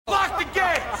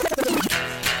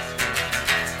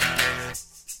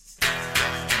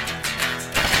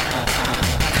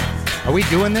Are we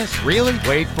doing this? Really?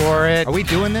 Wait for it. Are we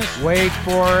doing this? Wait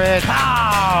for it.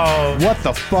 Pow! What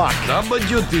the fuck?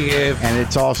 WTF. And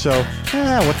it's also,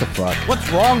 what the fuck?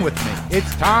 What's wrong with me?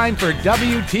 It's time for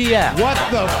WTF. What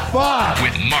the fuck?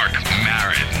 With Mark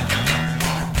Maron.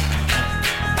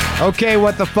 Okay,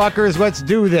 what the fuckers, let's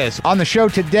do this. On the show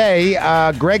today,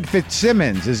 Greg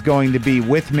Fitzsimmons is going to be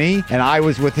with me, and I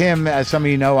was with him, as some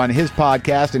of you know, on his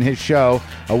podcast and his show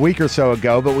a week or so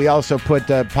ago, but we also put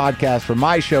the podcast for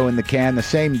my show in the can the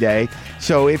same day.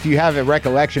 So if you have a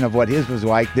recollection of what his was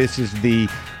like, this is the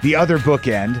other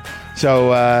bookend.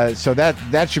 So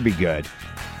that should be good.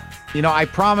 You know, I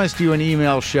promised you an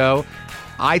email show.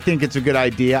 I think it's a good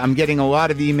idea. I'm getting a lot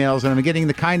of emails, and I'm getting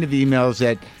the kind of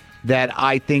emails that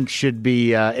I think should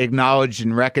be acknowledged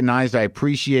and recognized. I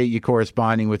appreciate you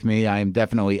corresponding with me. I am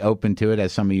definitely open to it.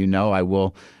 As some of you know, I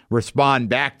will respond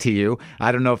back to you.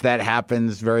 I don't know if that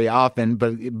happens very often,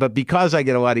 but because I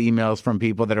get a lot of emails from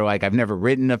people that are like, I've never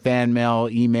written a fan mail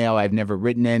email, I've never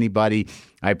written to anybody,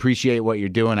 I appreciate what you're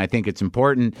doing. I think it's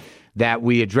important that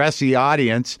we address the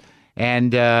audience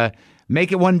and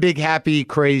make it one big, happy,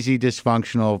 crazy,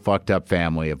 dysfunctional, fucked up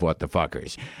family of what the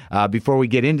fuckers. Before we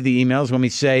get into the emails, let me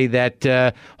say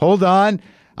that, hold on.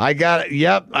 I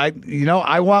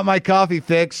want my coffee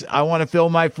fix. I want to fill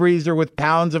my freezer with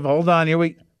pounds of, hold on,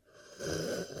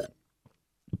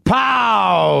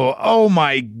 Pow! Oh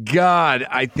my God.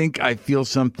 I think I feel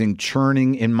something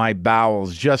churning in my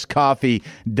bowels.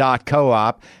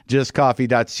 JustCoffee.coop,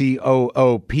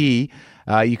 JustCoffee.coop.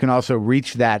 You can also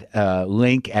reach that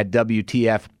link at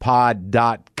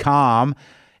WTFpod.com.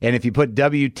 And if you put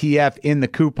WTF in the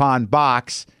coupon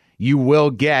box, you will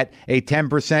get a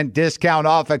 10% discount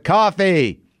off a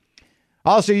coffee.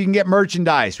 Also, you can get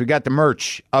merchandise. We got the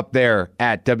merch up there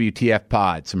at WTF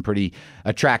Pod. Some pretty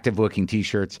attractive looking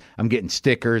t-shirts. I'm getting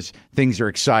stickers. Things are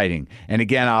exciting. And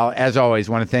again, as always,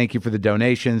 want to thank you for the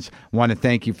donations. Want to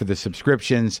thank you for the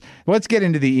subscriptions. Let's get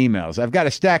into the emails. I've got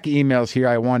a stack of emails here.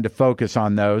 I wanted to focus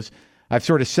on those. I've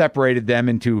sort of separated them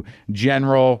into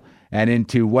general and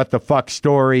into what the fuck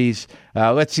stories.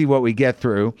 Let's see what we get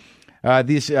through.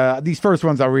 These first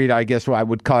ones I'll read, I guess what I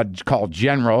would call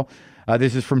general.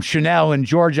 This is from Chanel in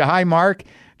Georgia. Hi, Mark.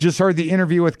 Just heard the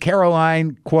interview with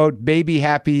Caroline, quote, baby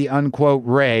happy, unquote,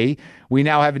 Ray. We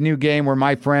now have a new game where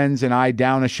my friends and I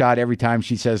down a shot every time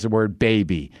she says the word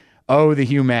baby. Oh, the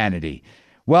humanity.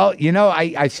 Well, you know,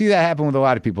 I see that happen with a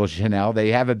lot of people, Chanel.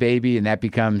 They have a baby and that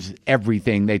becomes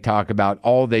everything they talk about,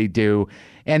 all they do.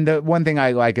 And the one thing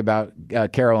I like about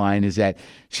Caroline is that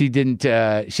she doesn't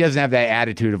have that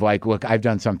attitude of like, look, I've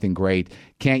done something great.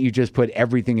 Can't you just put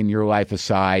everything in your life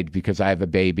aside because I have a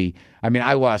baby? I mean,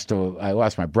 I lost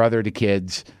my brother to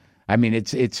kids. I mean,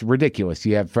 it's ridiculous.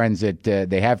 You have friends that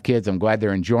they have kids. I'm glad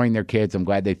they're enjoying their kids. I'm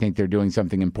glad they think they're doing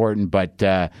something important. But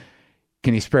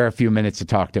can you spare a few minutes to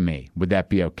talk to me? Would that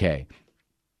be okay?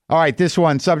 All right, this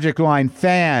one, subject line,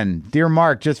 fan. Dear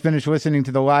Mark, just finished listening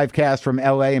to the live cast from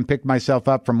L.A. and picked myself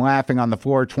up from laughing on the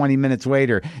floor 20 minutes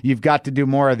later. You've got to do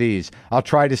more of these. I'll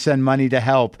try to send money to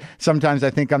help. Sometimes I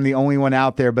think I'm the only one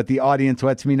out there, but the audience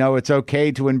lets me know it's okay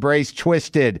to embrace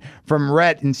Twisted from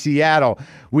Rhett in Seattle.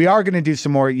 We are going to do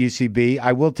some more at UCB.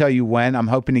 I will tell you when. I'm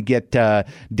hoping to get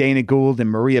Dana Gould and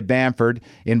Maria Bamford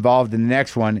involved in the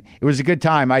next one. It was a good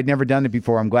time. I'd never done it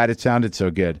before. I'm glad it sounded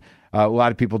so good. A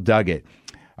lot of people dug it.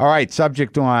 All right,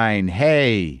 subject line,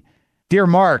 hey. Dear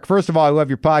Mark, first of all, I love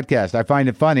your podcast. I find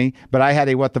it funny, but I had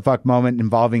a what the fuck moment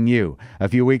involving you. A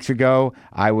few weeks ago,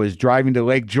 I was driving to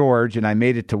Lake George, and I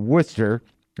made it to Worcester,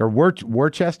 or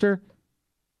Worcester?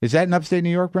 Is that in upstate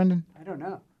New York, Brendan? I don't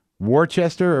know.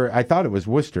 Worcester, or I thought it was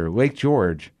Worcester, Lake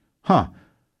George. Huh.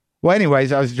 Well,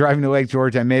 anyways, I was driving to Lake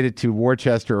George. I made it to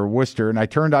Worcester or Worcester, and I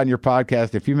turned on your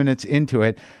podcast. A few minutes into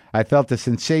it, I felt a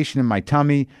sensation in my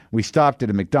tummy. We stopped at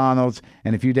a McDonald's,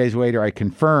 and a few days later, I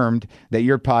confirmed that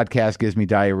your podcast gives me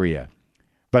diarrhea.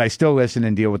 But I still listen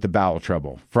and deal with the bowel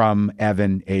trouble. From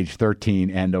Evan, age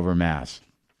 13, Andover, Mass.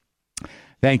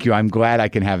 Thank you. I'm glad I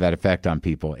can have that effect on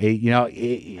people.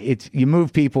 You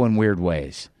move people in weird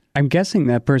ways. I'm guessing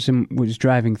that person was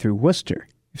driving through Worcester,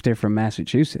 if they're from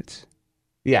Massachusetts.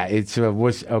 Yeah,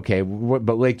 was okay,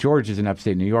 but Lake George is in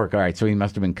upstate New York. All right, so he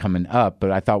must have been coming up, but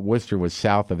I thought Worcester was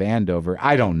south of Andover.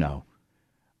 I don't know.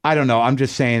 I'm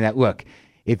just saying that, look,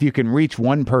 if you can reach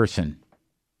one person,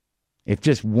 if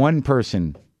just one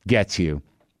person gets you,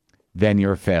 then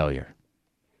you're a failure.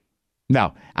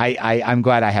 No, I'm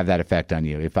glad I have that effect on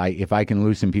you. If I can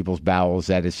loosen people's bowels,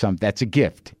 that's a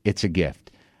gift. It's a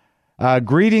gift.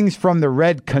 Greetings from the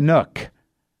Red Canuck.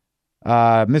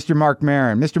 Mr. Mark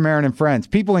Maron, Mr. Maron and friends.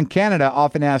 People in Canada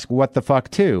often ask what the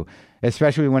fuck too.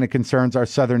 especially when it concerns our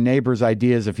southern neighbors'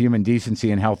 ideas of human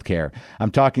decency and health care.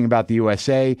 I'm talking about the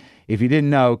USA. If you didn't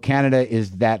know, Canada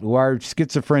is that large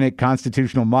schizophrenic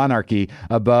constitutional monarchy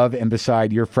above and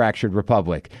beside your fractured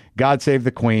republic. God save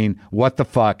the Queen. What the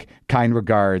fuck? Kind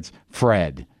regards,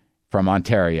 Fred from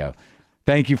Ontario.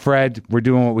 Thank you, Fred. We're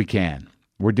doing what we can.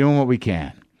 We're doing what we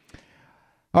can.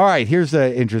 All right, here's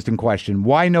an interesting question.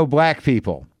 Why no black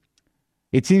people?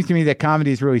 It seems to me that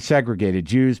comedy is really segregated.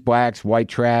 Jews, blacks, white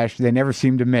trash, they never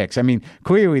seem to mix. I mean,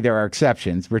 clearly there are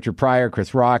exceptions. Richard Pryor,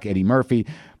 Chris Rock, Eddie Murphy.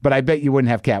 But I bet you wouldn't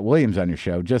have Cat Williams on your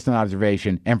show. Just an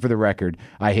observation. And for the record,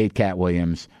 I hate Cat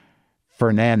Williams.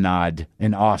 Fernandad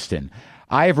in Austin.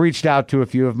 I have reached out to a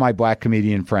few of my black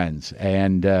comedian friends.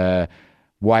 And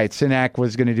Wyatt Cenac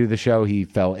was going to do the show. He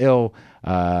fell ill.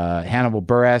 Hannibal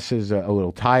Buress is a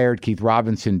little tired. Keith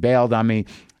Robinson bailed on me.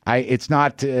 It's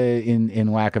not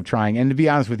in lack of trying. And to be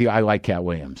honest with you, I like Cat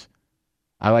Williams.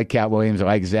 I like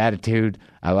his attitude.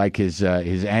 I like his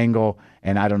angle.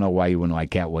 And I don't know why you wouldn't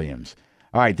like Cat Williams.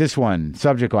 All right, this one,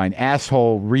 subject line,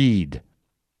 asshole read.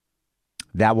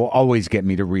 That will always get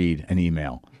me to read an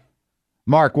email.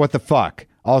 Mark, what the fuck?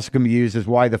 Also can be used as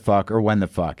why the fuck or when the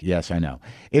fuck. Yes, I know.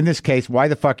 In this case, why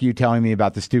the fuck are you telling me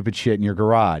about the stupid shit in your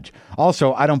garage?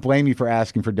 Also, I don't blame you for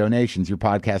asking for donations. Your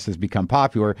podcast has become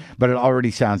popular, but it already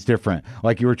sounds different,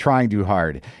 like you were trying too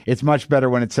hard. It's much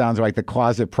better when it sounds like the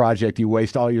closet project you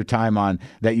waste all your time on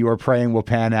that you are praying will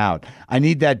pan out. I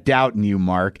need that doubt in you,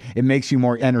 Mark. It makes you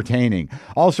more entertaining.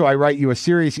 Also, I write you a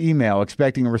serious email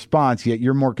expecting a response, yet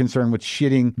you're more concerned with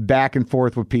shitting back and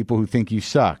forth with people who think you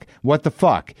suck. What the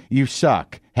fuck? You suck.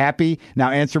 Happy? Now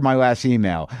answer my last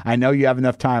email. I know you have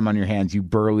enough time on your hands, you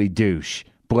burly douche.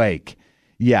 Blake.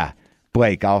 Yeah,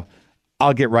 Blake, I'll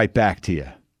get right back to you.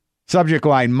 Subject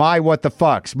line, my what the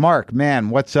fucks. Mark, man,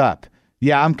 what's up?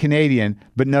 Yeah, I'm Canadian,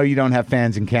 but no, you don't have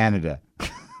fans in Canada.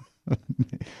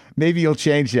 Maybe you'll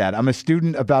change that. I'm a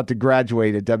student about to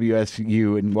graduate at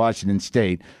WSU in Washington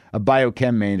State, a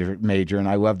biochem major, and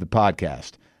I love the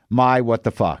podcast. My what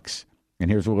the fucks.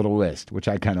 And here's a little list, which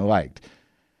I kind of liked.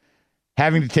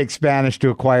 Having to take Spanish to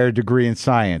acquire a degree in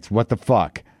science. What the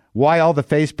fuck? Why all the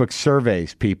Facebook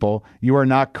surveys, people? You are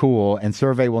not cool, and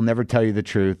survey will never tell you the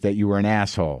truth that you are an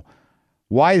asshole.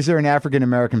 Why is there an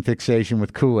African-American fixation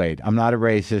with Kool-Aid? I'm not a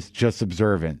racist, just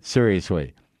observant.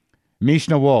 Seriously.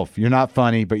 Mishna Wolf, you're not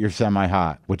funny, but you're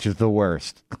semi-hot, which is the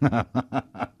worst.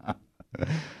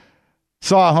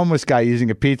 Saw a homeless guy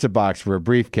using a pizza box for a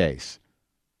briefcase.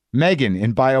 Megan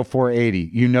in Bio 480,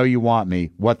 you know you want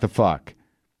me. What the fuck?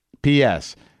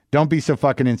 P.S. Don't be so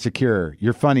fucking insecure.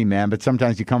 You're funny, man, but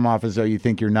sometimes you come off as though you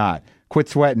think you're not. Quit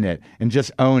sweating it and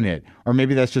just own it. Or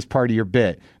maybe that's just part of your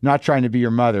bit. Not trying to be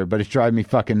your mother, but it's driving me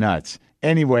fucking nuts.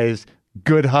 Anyways,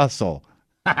 good hustle.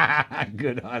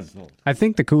 Good hustle. I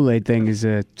think the Kool-Aid thing is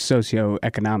a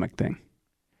socioeconomic thing.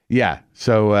 Yeah.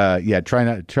 So try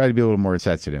to be a little more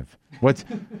sensitive. What's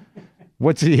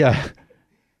the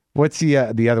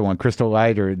other one? Crystal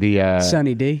Light or the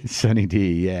Sunny D? Sunny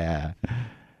D, yeah.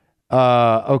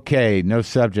 Okay, no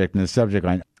subject in the subject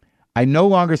line. I no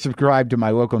longer subscribe to my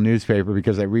local newspaper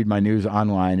because I read my news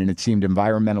online and it seemed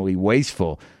environmentally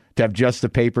wasteful to have just the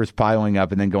papers piling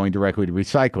up and then going directly to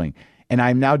recycling. And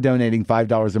I'm now donating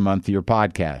 $5 a month to your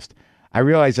podcast. I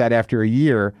realize that after a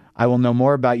year, I will know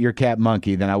more about your cat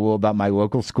monkey than I will about my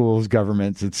local schools,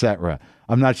 governments, etc.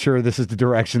 I'm not sure this is the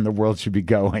direction the world should be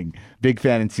going. Big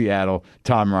fan in Seattle,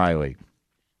 Tom Riley.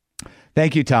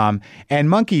 Thank you, Tom. And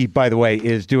Monkey, by the way,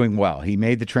 is doing well. He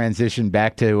made the transition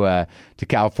back to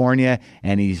California,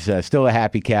 and he's still a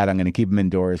happy cat. I'm going to keep him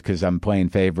indoors because I'm playing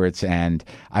favorites, and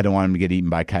I don't want him to get eaten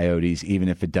by coyotes, even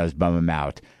if it does bum him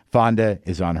out. Fonda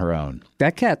is on her own.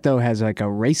 That cat, though, has like a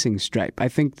racing stripe. I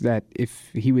think that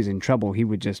if he was in trouble, he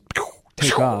would just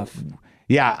take off.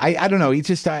 Yeah, I don't know.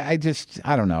 I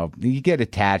don't know. You get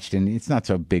attached, and it's not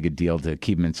so big a deal to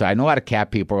keep him inside. And a lot of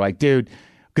cat people are like, dude,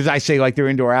 because I say like they're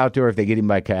indoor, outdoor. If they get eaten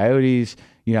by coyotes,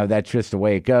 that's just the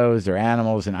way it goes. They're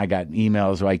animals. And I got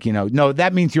emails like, no,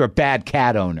 that means you're a bad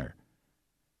cat owner.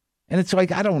 And it's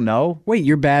like, I don't know. Wait,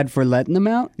 you're bad for letting them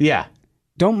out? Yeah.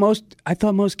 I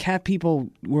thought most cat people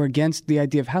were against the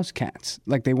idea of house cats.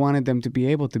 Like they wanted them to be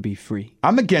able to be free.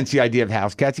 I'm against the idea of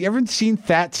house cats. You ever seen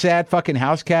fat, sad fucking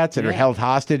house cats that are held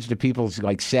hostage to people's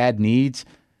like sad needs?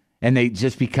 And they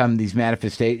just become these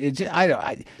manifestations.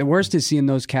 The worst is seeing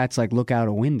those cats like look out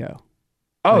a window.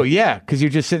 Oh, yeah, because you're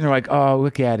just sitting there like, oh,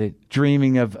 look at it,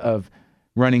 dreaming of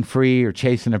running free or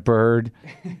chasing a bird.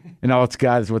 And all it's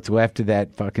got is what's left of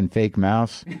that fucking fake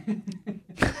mouse.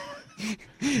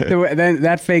 Then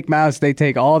that fake mouse, they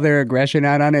take all their aggression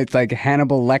out on it. It's like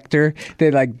Hannibal Lecter. They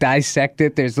like dissect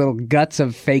it. There's little guts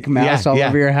of fake mouse all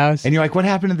over your house. And you're like, what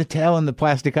happened to the tail and the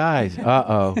plastic eyes?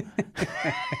 Uh-oh.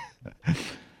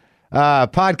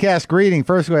 Podcast greeting.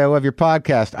 Firstly, I love your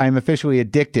podcast. I am officially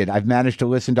addicted. I've managed to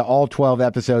listen to all 12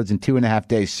 episodes in 2.5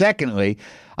 days. Secondly,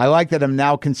 I like that I'm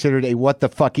now considered a what the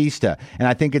fuckista, and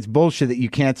I think it's bullshit that you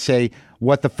can't say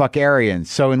what the fuckarians.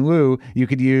 So in lieu, you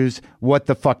could use what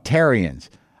the fucktarians.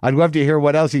 I'd love to hear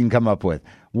what else you can come up with.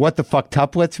 What the fuck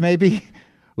tuplets, maybe?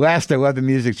 Last, I love the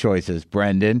music choices,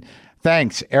 Brendan.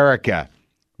 Thanks, Erica.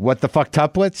 What the fuck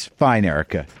tuplets? Fine,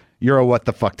 Erica. You're a what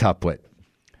the fuck tuplet.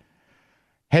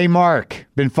 Hey, Mark,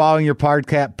 been following your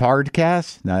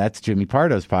podcast? No, that's Jimmy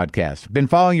Pardo's podcast. Been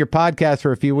following your podcast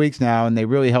for a few weeks now, and they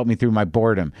really helped me through my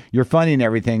boredom. You're funny and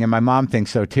everything, and my mom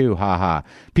thinks so too, haha.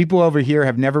 People over here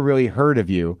have never really heard of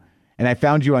you, and I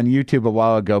found you on YouTube a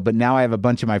while ago, but now I have a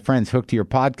bunch of my friends hooked to your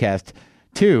podcast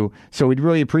too, so we'd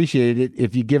really appreciate it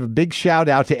if you give a big shout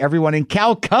out to everyone in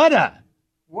Calcutta.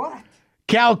 What?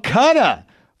 Calcutta,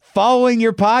 following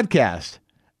your podcast.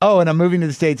 Oh, and I'm moving to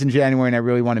the States in January, and I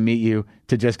really want to meet you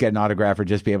to just get an autograph or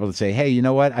just be able to say, hey, you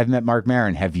know what? I've met Mark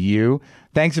Maron. Have you?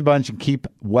 Thanks a bunch, and keep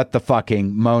what the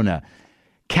fucking Mona.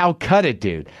 Calcutta,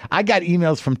 dude. I got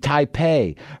emails from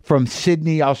Taipei, from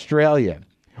Sydney, Australia.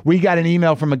 We got an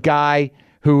email from a guy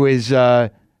who is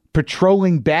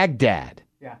patrolling Baghdad.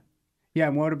 Yeah. Yeah,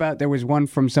 and what about, there was one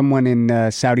from someone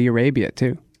in Saudi Arabia,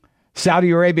 too.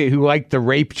 Saudi Arabia who liked the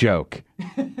rape joke.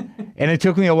 And it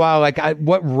took me a while, like,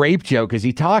 what rape joke is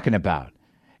he talking about?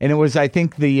 And it was, I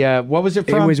think, what was it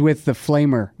from? It was with the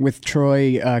Flamer, with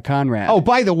Troy Conrad. Oh,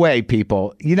 by the way,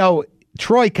 people, you know,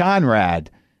 Troy Conrad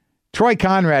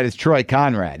is Troy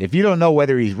Conrad. If you don't know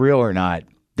whether he's real or not,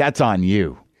 that's on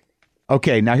you.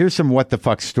 Okay, now here's some what the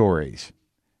fuck stories.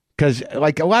 Because,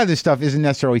 like, a lot of this stuff isn't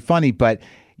necessarily funny, but,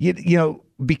 you know,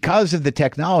 because of the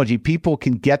technology, people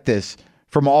can get this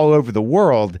from all over the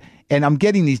world. And I'm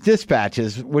getting these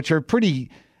dispatches, which are pretty,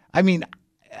 I mean,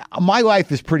 my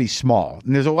life is pretty small.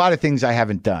 And there's a lot of things I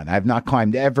haven't done. I've not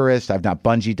climbed Everest. I've not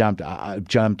bungee jumped.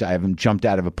 I haven't jumped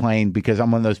out of a plane because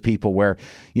I'm one of those people where,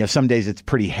 you know, some days it's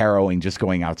pretty harrowing just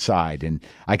going outside. And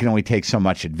I can only take so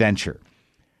much adventure.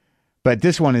 But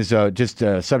this one is just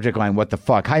a subject line, what the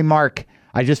fuck? Hi, Mark.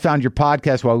 I just found your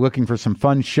podcast while looking for some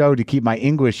fun show to keep my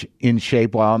English in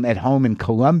shape while I'm at home in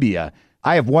Colombia.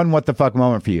 I have one what the fuck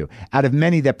moment for you. Out of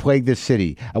many that plague this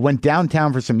city, I went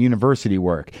downtown for some university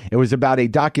work. It was about a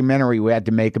documentary we had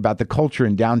to make about the culture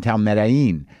in downtown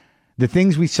Medellin. The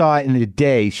things we saw in a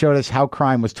day showed us how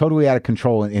crime was totally out of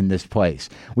control in this place.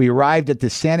 We arrived at the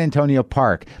San Antonio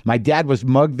Park. My dad was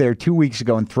mugged there 2 weeks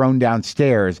ago and thrown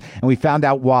downstairs, and we found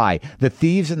out why. The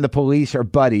thieves and the police are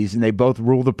buddies, and they both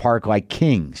rule the park like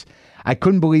kings. I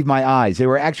couldn't believe my eyes. They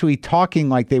were actually talking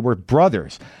like they were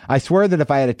brothers. I swear that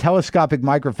if I had a telescopic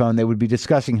microphone, they would be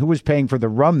discussing who was paying for the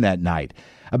rum that night.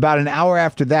 About an hour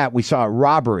after that, we saw a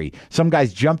robbery. Some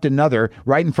guys jumped another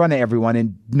right in front of everyone,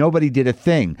 and nobody did a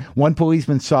thing. One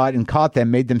policeman saw it and caught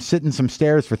them, made them sit in some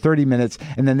stairs for 30 minutes,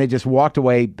 and then they just walked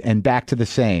away and back to the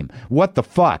same. What the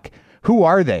fuck? Who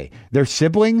are they? Their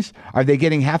siblings? Are they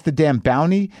getting half the damn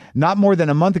bounty? Not more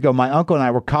than a month ago, my uncle and I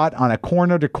were caught on a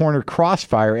corner-to-corner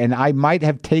crossfire, and I might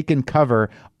have taken cover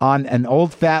on an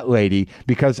old fat lady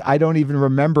because I don't even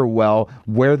remember well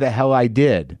where the hell I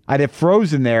did. I'd have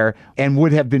frozen there and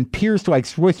would have been pierced like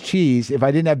Swiss cheese if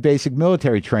I didn't have basic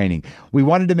military training. We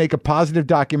wanted to make a positive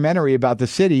documentary about the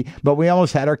city, but we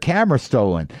almost had our camera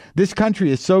stolen. This country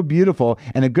is so beautiful,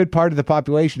 and a good part of the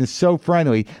population is so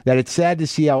friendly that it's sad to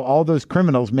see how all those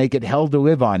criminals make it hell to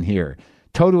live on here.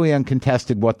 Totally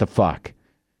uncontested what the fuck.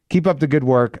 Keep up the good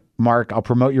work, Mark. I'll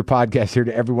promote your podcast here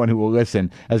to everyone who will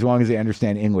listen, as long as they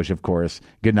understand English, of course.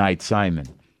 Good night, Simon.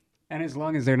 And as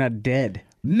long as they're not dead.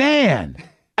 Man!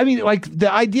 I mean, like, the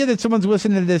idea that someone's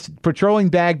listening to this, patrolling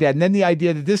Baghdad, and then the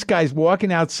idea that this guy's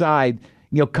walking outside,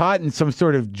 you know, caught in some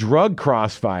sort of drug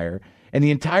crossfire, and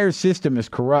the entire system is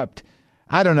corrupt.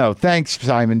 I don't know. Thanks,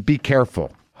 Simon. Be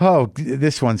careful. Oh,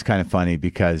 this one's kind of funny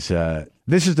because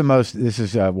this is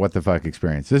what the fuck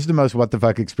experience. This is the most what the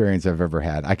fuck experience I've ever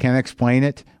had. I can't explain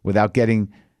it without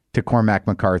getting to Cormac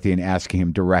McCarthy and asking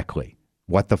him directly,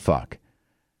 what the fuck?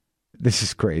 This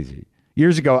is crazy.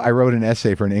 Years ago, I wrote an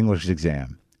essay for an English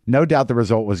exam. No doubt the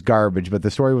result was garbage, but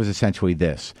the story was essentially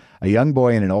this. A young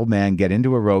boy and an old man get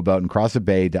into a rowboat and cross a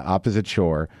bay to opposite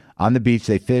shore. On the beach,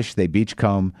 they fish, they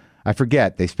beachcomb. I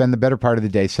forget. They spend the better part of the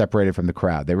day separated from the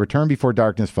crowd. They return before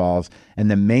darkness falls, and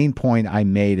the main point I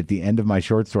made at the end of my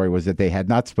short story was that they had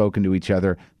not spoken to each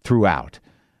other throughout.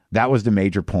 That was the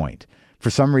major point.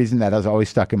 For some reason, that has always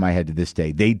stuck in my head to this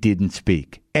day. They didn't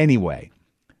speak. Anyway,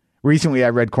 Recently, I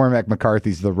read Cormac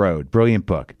McCarthy's The Road. Brilliant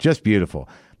book. Just beautiful.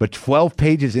 But 12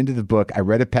 pages into the book, I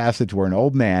read a passage where an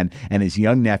old man and his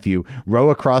young nephew row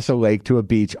across a lake to a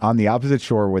beach on the opposite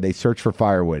shore where they search for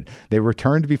firewood. They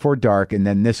returned before dark, and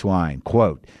then this line,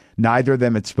 quote, neither of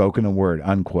them had spoken a word,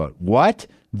 unquote. What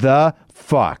the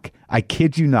fuck? I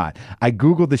kid you not. I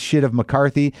Googled the shit of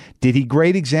McCarthy. Did he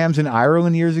grade exams in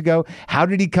Ireland years ago? How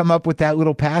did he come up with that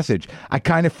little passage? I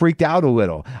kind of freaked out a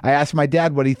little. I asked my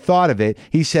dad what he thought of it.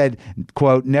 He said,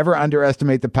 quote, never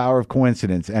underestimate the power of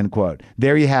coincidence, end quote.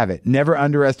 There you have it. Never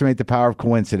underestimate the power of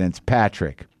coincidence.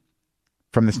 Patrick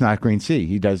from the Snot Green Sea.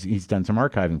 He's done some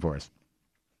archiving for us.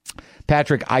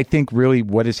 Patrick, I think really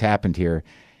what has happened here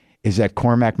is that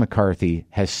Cormac McCarthy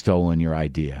has stolen your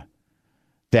idea.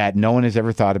 That no one has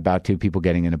ever thought about two people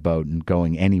getting in a boat and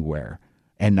going anywhere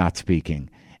and not speaking.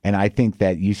 And I think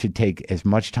that you should take as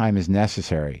much time as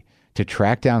necessary to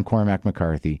track down Cormac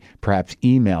McCarthy, perhaps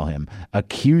email him,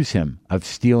 accuse him of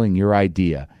stealing your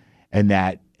idea, and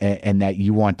that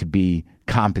you want to be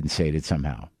compensated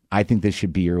somehow. I think this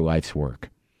should be your life's work.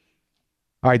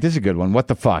 All right, this is a good one. What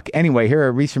the fuck? Anyway, here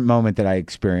a recent moment that I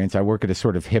experienced. I work at a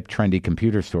sort of hip, trendy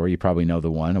computer store. You probably know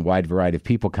the one. A wide variety of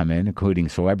people come in, including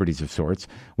celebrities of sorts,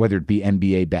 whether it be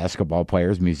NBA basketball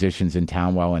players, musicians in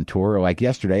town while on tour, or like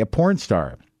yesterday, a porn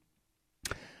star.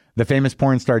 The famous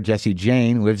porn star Jessie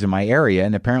Jane lives in my area,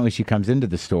 and apparently she comes into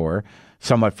the store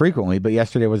somewhat frequently, but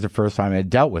yesterday was the first time I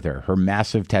had dealt with her. Her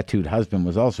massive tattooed husband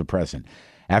was also present.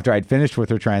 After I'd finished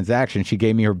with her transaction, she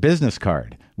gave me her business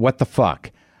card. What the fuck?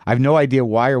 I have no idea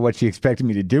why or what she expected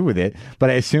me to do with it,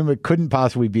 but I assume it couldn't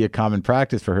possibly be a common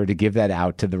practice for her to give that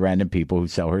out to the random people who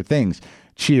sell her things.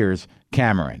 Cheers,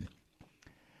 Cameron.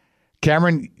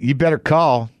 Cameron, you better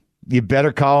call. You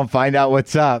better call and find out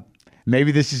what's up.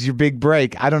 Maybe this is your big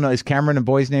break. I don't know. Is Cameron a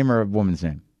boy's name or a woman's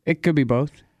name? It could be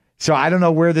both. So I don't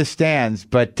know where this stands,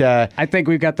 but... I think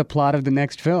we've got the plot of the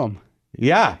next film.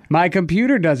 Yeah. My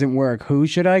computer doesn't work. Who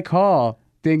should I call?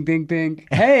 Ding, ding, ding.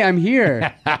 Hey, I'm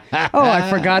here. Oh, I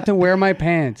forgot to wear my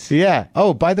pants. Yeah.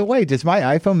 Oh, by the way, does my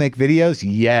iPhone make videos?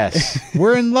 Yes.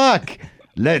 We're in luck.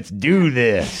 Let's do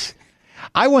this.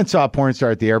 I once saw a porn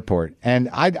star at the airport, and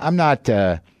I'm not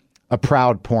a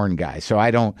proud porn guy, so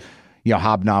I don't,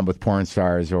 hobnob with porn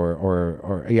stars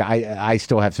or I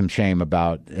still have some shame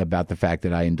about the fact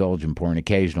that I indulge in porn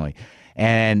occasionally.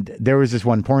 And there was this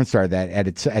one porn star that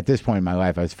at this point in my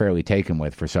life I was fairly taken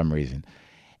with for some reason.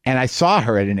 And I saw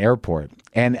her at an airport.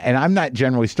 And I'm not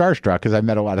generally starstruck because I've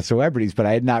met a lot of celebrities, but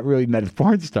I had not really met a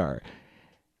porn star.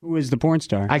 Who was the porn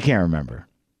star? I can't remember.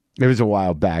 It was a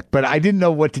while back. But I didn't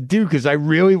know what to do because I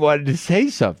really wanted to say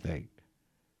something.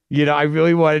 I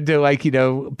really wanted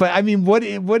to but I mean, what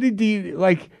did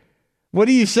you what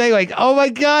do you say? Like, oh my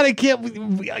God, I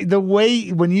can't, the way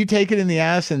when you take it in the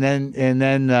ass and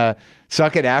then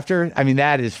suck it after. I mean,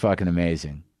 that is fucking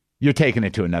amazing. You're taking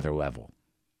it to another level.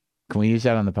 Can we use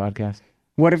that on the podcast?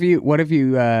 What if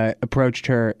you approached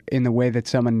her in the way that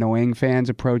some annoying fans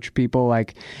approach people?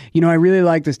 Like, I really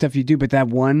like the stuff you do, but that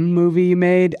one movie you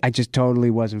made, I just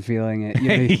totally wasn't feeling it.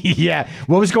 Yeah.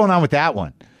 What was going on with that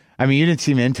one? I mean, you didn't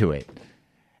seem into it.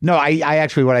 No, I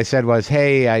actually, what I said was,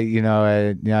 hey,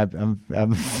 I'm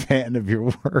a fan of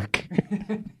your work.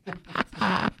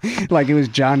 Like it was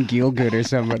John Gielgud or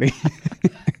somebody.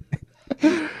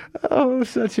 Oh,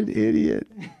 such an idiot.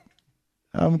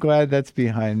 I'm glad that's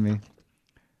behind me.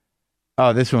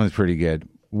 Oh, this one was pretty good.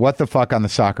 What the fuck on the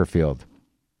soccer field?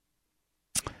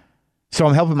 So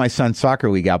I'm helping my son's soccer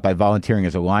league out by volunteering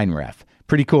as a line ref.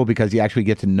 Pretty cool because you actually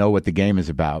get to know what the game is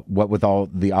about, what with all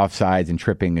the offsides and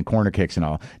tripping and corner kicks and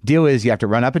all. Deal is you have to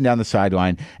run up and down the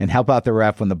sideline and help out the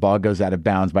ref when the ball goes out of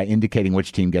bounds by indicating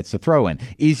which team gets the throw in.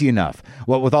 Easy enough.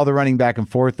 What with all the running back and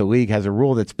forth, the league has a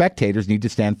rule that spectators need to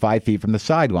stand 5 feet from the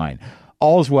sideline.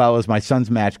 All's well as my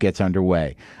son's match gets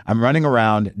underway. I'm running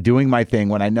around doing my thing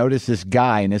when I notice this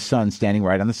guy and his son standing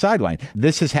right on the sideline.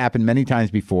 This has happened many times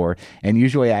before, and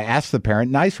usually I ask the parent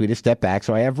nicely to step back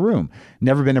so I have room.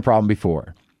 Never been a problem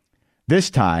before. This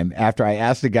time, after I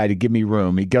ask the guy to give me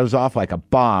room, he goes off like a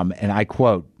bomb, and I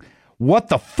quote, "What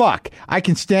the fuck? I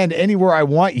can stand anywhere I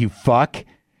want, you fuck."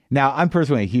 Now, I'm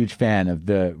personally a huge fan of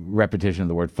the repetition of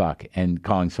the word fuck and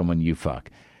calling someone you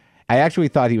fuck. I actually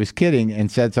thought he was kidding and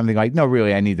said something like, "No,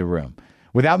 really, I need the room."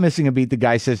 Without missing a beat, the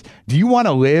guy says, "Do you want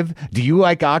to live? Do you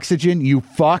like oxygen, you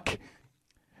fuck?"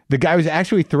 The guy was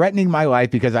actually threatening my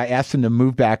life because I asked him to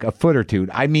move back a foot or two.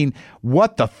 I mean,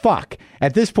 what the fuck?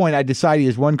 At this point, I decide he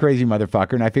is one crazy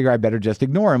motherfucker, and I figure I better just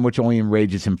ignore him, which only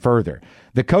enrages him further.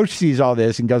 The coach sees all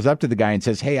this and goes up to the guy and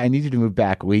says, "Hey, I need you to move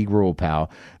back. League rule, pal."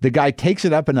 The guy takes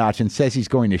it up a notch and says he's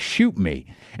going to shoot me,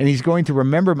 and he's going to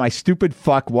remember my stupid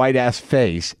fuck white-ass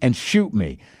face and shoot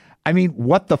me. I mean,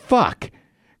 what the fuck?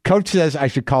 Coach says I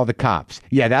should call the cops.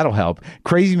 Yeah, that'll help.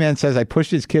 Crazy man says I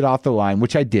pushed his kid off the line,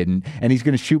 which I didn't, and he's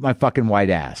going to shoot my fucking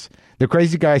white ass. The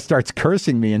crazy guy starts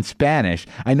cursing me in Spanish.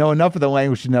 I know enough of the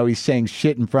language to know he's saying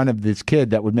shit in front of this kid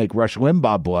that would make Rush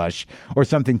Limbaugh blush, or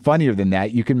something funnier than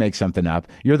that. You can make something up.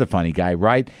 You're the funny guy,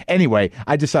 right? Anyway,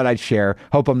 I just thought I'd share.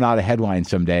 Hope I'm not a headline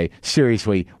someday.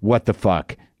 Seriously, what the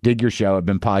fuck? Dig your show. I've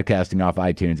been podcasting off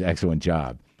iTunes. Excellent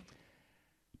job.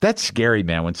 That's scary,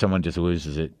 man, when someone just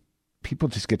loses it. People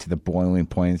just get to the boiling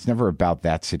point. It's never about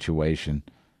that situation.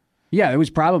 Yeah, it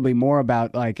was probably more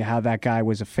about like how that guy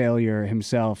was a failure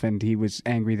himself, and he was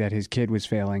angry that his kid was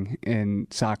failing in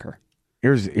soccer.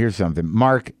 Here's something.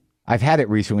 Mark, I've had it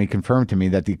recently confirmed to me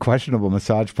that the questionable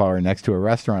massage parlor next to a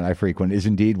restaurant I frequent is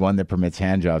indeed one that permits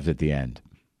handjobs at the end.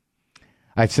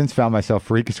 I've since found myself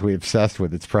freakishly obsessed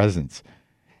with its presence.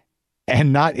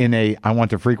 And not in a, I want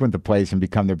to frequent the place and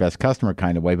become their best customer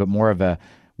kind of way, but more of a,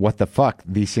 what the fuck,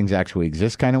 these things actually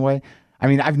exist kind of way. I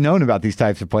mean, I've known about these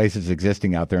types of places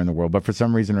existing out there in the world, but for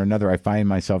some reason or another, I find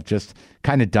myself just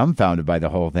kind of dumbfounded by the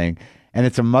whole thing. And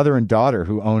it's a mother and daughter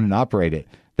who own and operate it.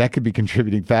 That could be a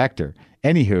contributing factor.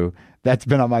 Anywho, that's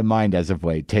been on my mind as of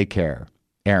late. Take care.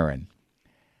 Aaron.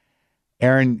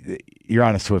 Aaron, you're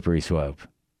on a slippery slope.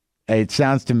 It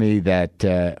sounds to me that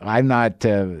I've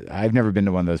never been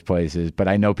to one of those places, but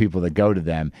I know people that go to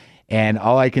them. And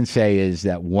all I can say is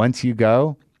that once you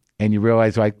go and you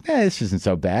realize, like, this isn't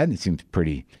so bad. It seems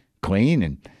pretty clean,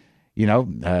 and,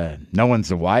 no one's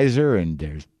the wiser, and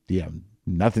there's,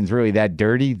 nothing's really that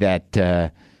dirty,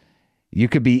 that you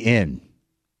could be in.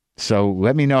 So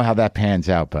let me know how that pans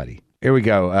out, buddy. Here we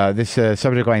go. This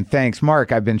subject line, thanks.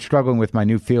 Mark, I've been struggling with my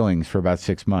new feelings for about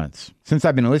 6 months. Since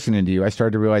I've been listening to you, I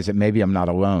started to realize that maybe I'm not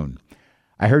alone.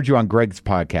 I heard you on Greg's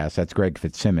podcast. That's Greg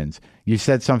Fitzsimmons. You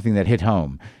said something that hit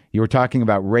home. You were talking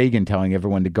about Reagan telling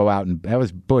everyone to go out and, that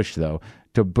was Bush though,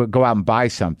 to go out and buy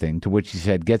something, to which he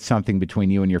said, get something between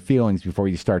you and your feelings before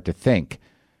you start to think.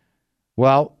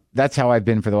 Well, that's how I've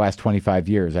been for the last 25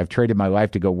 years. I've traded my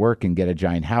life to go work and get a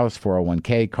giant house,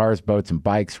 401k, cars, boats, and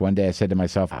bikes. One day I said to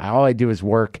myself, all I do is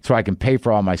work so I can pay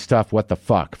for all my stuff. What the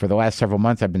fuck? For the last several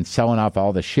months, I've been selling off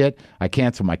all the shit. I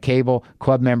canceled my cable,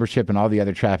 club membership, and all the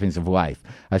other trappings of life.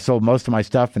 I sold most of my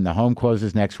stuff, and the home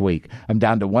closes next week. I'm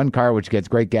down to one car, which gets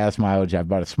great gas mileage. I've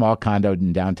bought a small condo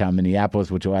in downtown Minneapolis,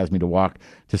 which allows me to walk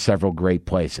to several great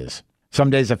places. Some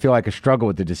days I feel like I struggle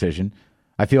with the decision.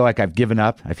 I feel like I've given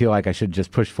up. I feel like I should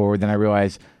just push forward. Then I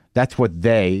realize that's what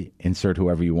they, insert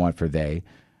whoever you want for they,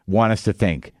 want us to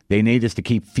think. They need us to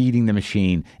keep feeding the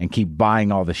machine and keep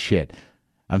buying all the shit.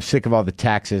 I'm sick of all the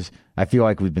taxes. I feel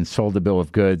like we've been sold a bill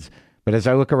of goods. But as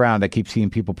I look around, I keep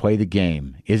seeing people play the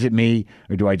game. Is it me,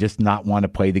 or do I just not want to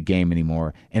play the game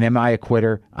anymore? And am I a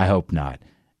quitter? I hope not.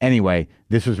 Anyway,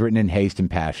 this was written in haste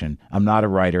and passion. I'm not a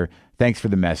writer. Thanks for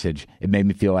the message. It made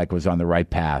me feel like I was on the right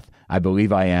path. I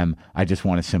believe I am. I just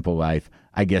want a simple life.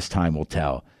 I guess time will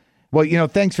tell. Well,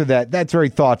 thanks for that. That's very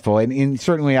thoughtful. And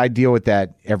certainly I deal with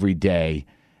that every day.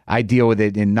 I deal with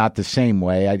it in not the same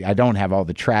way. I don't have all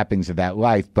the trappings of that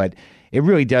life, but it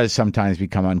really does sometimes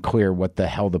become unclear what the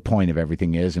hell the point of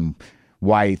everything is and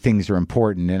why things are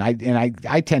important. And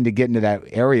I tend to get into that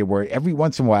area where every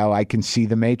once in a while I can see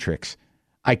the matrix.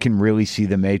 I can really see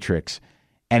the matrix.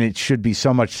 And it should be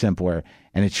so much simpler,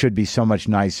 and it should be so much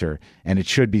nicer, and it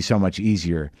should be so much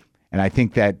easier. And I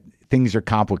think that things are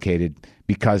complicated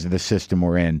because of the system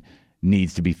we're in,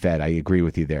 needs to be fed. I agree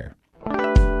with you there.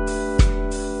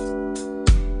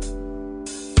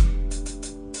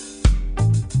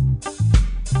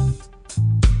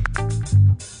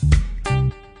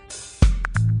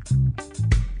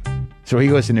 So he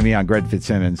listened to me on Greg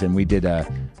Fitzsimmons, and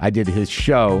I did his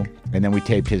show, and then we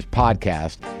taped his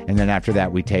podcast, and then after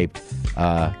that we taped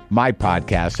my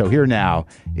podcast. So here now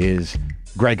is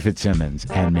Greg Fitzsimmons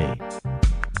and me.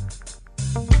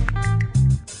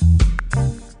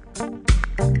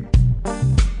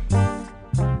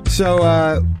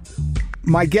 So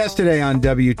my guest today on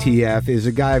WTF is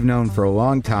a guy I've known for a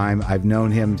long time. I've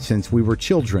known him since we were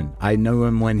children. I knew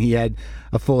him when he had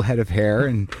a full head of hair,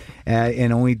 and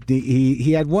only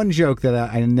he had one joke that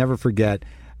I never forget.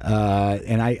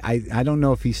 And I don't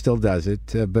know if he still does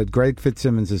it, but Greg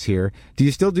Fitzsimmons is here. Do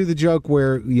you still do the joke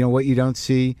where, what you don't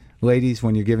see, ladies,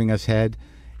 when you're giving us head,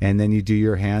 and then you do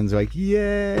your hands like,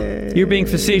 yay? You're being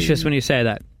facetious when you say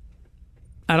that.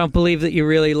 I don't believe that you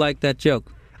really like that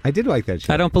joke. I did like that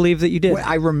joke. I don't believe that you did. Well,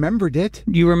 I remembered it.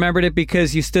 You remembered it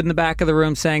because you stood in the back of the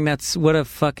room saying that's what a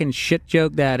fucking shit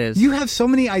joke that is. You have so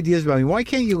many ideas about me. Why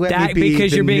can't you let me be because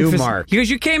the you're being new Mark?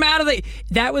 Because you came out of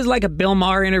that was like a Bill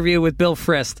Maher interview with Bill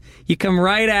Frist. You come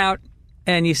right out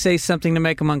and you say something to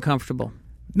make him uncomfortable.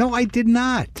 No, I did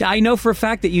not. I know for a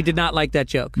fact that you did not like that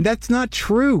joke. That's not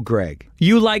true, Greg.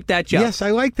 You liked that joke. Yes,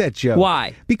 I like that joke.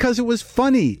 Why? Because it was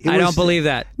funny. I don't believe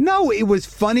that. No, it was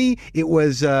funny. It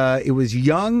was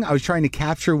young. I was trying to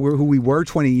capture who we were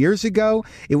 20 years ago.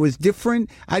 It was different.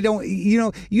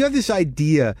 You have this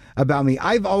idea about me.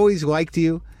 I've always liked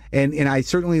you. And I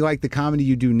certainly like the comedy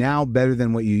you do now better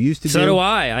than what you used to do. So do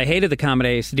I. I hated the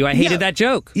comedy I used to do. I hated that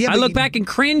joke. Yeah, I look back and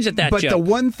cringe at that joke. But the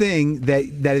one thing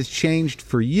that has changed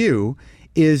for you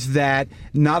is that,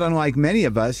 not unlike many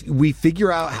of us, we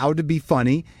figure out how to be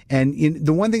funny. And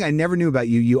the one thing I never knew about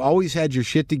you always had your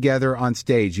shit together on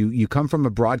stage. You come from a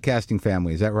broadcasting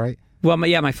family, is that right? Well,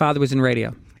 my father was in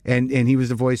radio. And he was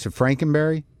the voice of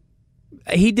Frankenberry?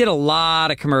 He did a lot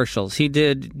of commercials. He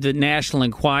did the National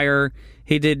Enquirer.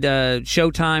 He did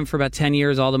Showtime for about 10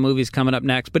 years, all the movies coming up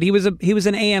next. But he was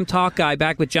an AM talk guy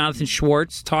back with Jonathan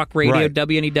Schwartz, talk radio, right.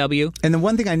 WNEW. And the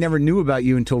one thing I never knew about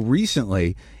you until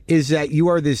recently is that you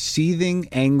are this seething,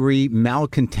 angry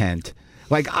malcontent.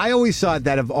 Like, I always thought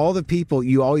that of all the people,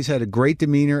 you always had a great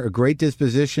demeanor, a great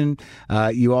disposition.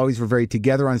 You always were very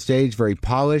together on stage, very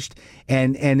polished.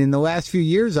 And in the last few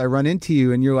years, I run into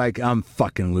you and you're like, I'm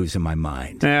fucking losing my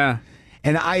mind. Yeah.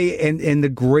 And and the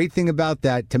great thing about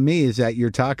that to me is that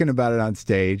you're talking about it on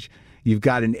stage. You've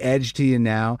got an edge to you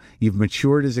now. You've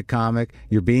matured as a comic.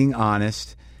 You're being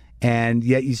honest. And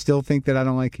yet you still think that I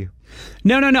don't like you.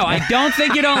 No. I don't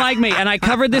think you don't like me. And I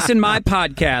covered this in my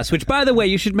podcast, which, by the way,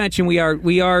 you should mention we are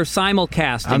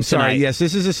simulcasting I'm sorry. tonight. Yes,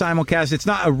 this is a simulcast. It's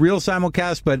not a real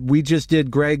simulcast, but we just did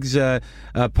Greg's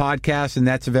podcast, and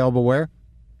that's available where?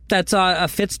 That's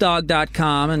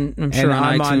fitzdog.com, and I'm sure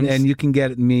on iTunes. And you can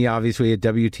get me, obviously, at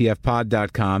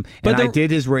WTFpod.com. And I did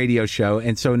his radio show,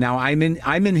 and so now I'm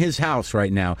in his house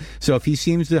right now. So if he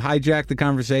seems to hijack the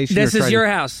conversation... This is your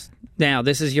house. Now,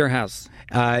 this is your house.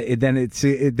 Then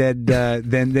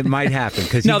it might happen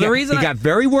because he got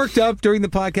very worked up during the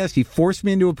podcast. He forced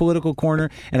me into a political corner,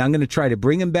 and I'm going to try to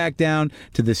bring him back down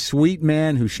to the sweet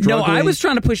man who's struggling. No, I was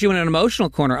trying to push you in an emotional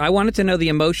corner. I wanted to know the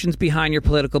emotions behind your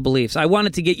political beliefs. I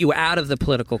wanted to get you out of the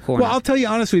political corner. Well, I'll tell you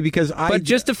honestly because But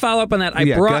just to follow up on that,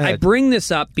 I bring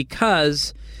this up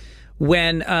because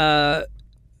when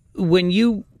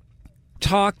you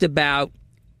talked about,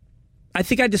 I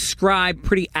think I described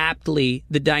pretty aptly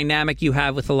the dynamic you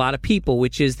have with a lot of people,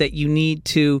 which is that you need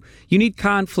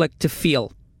conflict to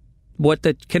feel what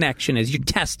the connection is. You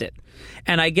test it.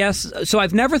 And I guess, so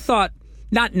I've never thought,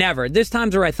 not never, there's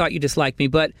times where I thought you disliked me,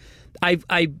 but I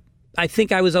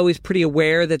think I was always pretty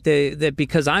aware that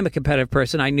because I'm a competitive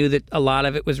person, I knew that a lot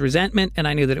of it was resentment, and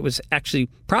I knew that it was actually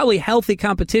probably healthy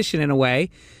competition in a way.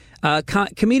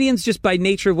 Comedians, just by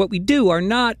nature of what we do, are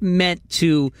not meant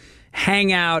to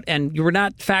hang out, and you were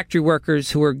not factory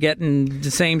workers who are getting the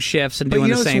same shifts and doing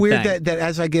the same thing. But it's weird that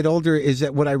as I get older is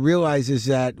that what I realize is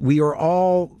that we are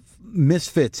all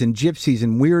misfits and gypsies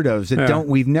and weirdos that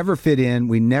we've never fit in.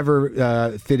 We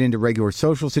never fit into regular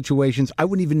social situations. I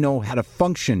wouldn't even know how to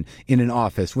function in an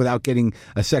office without getting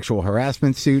a sexual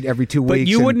harassment suit every 2 weeks. But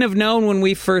you wouldn't have known when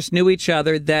we first knew each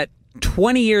other that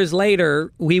 20 years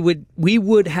later, we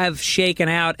would have shaken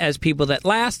out as people that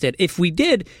lasted. If we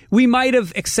did, we might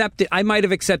have accepted. I might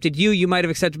have accepted you. You might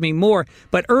have accepted me more.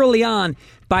 But early on,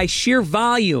 by sheer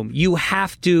volume, you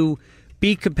have to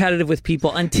be competitive with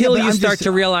people until you start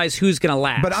to realize who's going to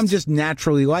last. But I'm just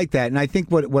naturally like that. And I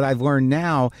think what I've learned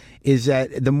now is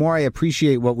that the more I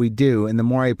appreciate what we do and the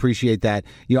more I appreciate that,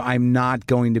 I'm not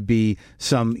going to be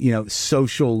some,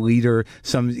 social leader,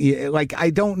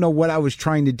 I don't know what I was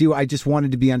trying to do. I just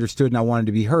wanted to be understood and I wanted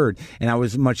to be heard. And I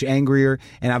was much angrier,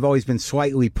 and I've always been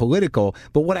slightly political.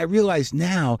 But what I realize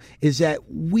now is that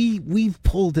we've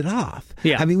pulled it off.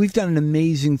 Yeah. I mean, we've done an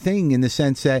amazing thing in the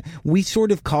sense that we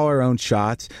sort of call our own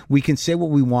shots. We can say what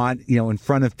we want, in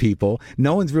front of people.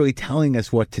 No one's really telling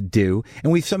us what to do,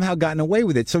 and we've somehow gotten away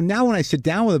with it. So now when I sit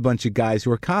down with a bunch of guys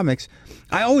who are comics,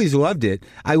 I always loved it.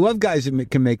 I love guys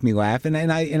that can make me laugh, and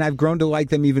I've grown to like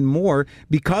them even more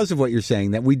because of what you're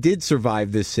saying, that we did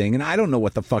survive this thing, and I don't know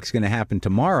what the fuck's going to happen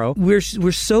tomorrow. We're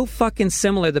so fucking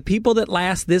similar. The people that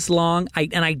last this long, I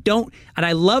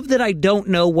love that I don't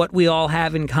know what we all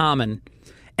have in common.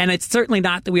 And it's certainly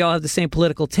not that we all have the same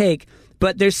political take,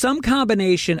 but there's some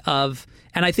combination of,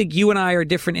 and I think you and I are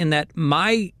different in that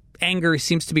my anger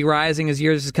seems to be rising as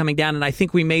yours is coming down, and I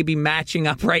think we may be matching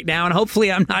up right now, and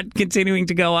hopefully I'm not continuing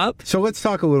to go up. So let's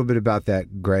talk a little bit about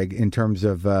that, Greg, in terms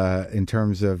of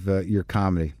your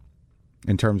comedy,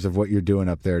 in terms of what you're doing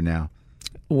up there now.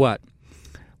 What?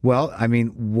 Well, I mean,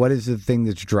 what is the thing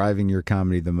that's driving your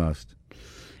comedy the most?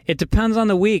 It depends on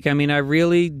the week. I mean, I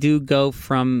really do go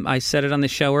from, I said it on the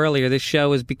show earlier, this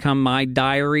show has become my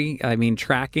diary. I mean,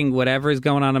 tracking whatever is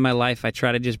going on in my life, I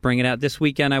try to just bring it out. This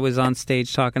weekend I was on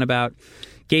stage talking about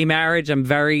gay marriage. I'm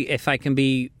very, if I can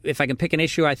pick an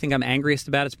issue I think I'm angriest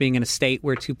about, it's being in a state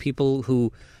where two people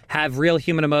who have real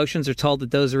human emotions are told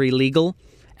that those are illegal.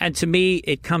 And to me,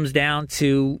 it comes down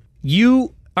to,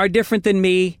 you are different than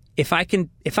me. If I can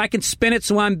spin it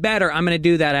so I'm better, I'm going to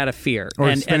do that out of fear.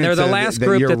 And they're the last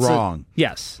group that's wrong.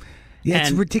 Yes. Yeah,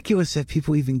 it's ridiculous that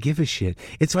people even give a shit.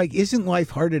 It's like, isn't life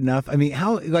hard enough? I mean,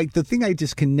 how, like, the thing I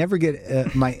just can never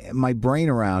get my brain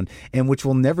around, and which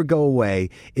will never go away,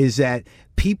 is that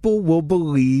people will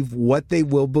believe what they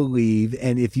will believe,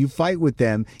 and if you fight with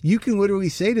them, you can literally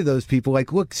say to those people,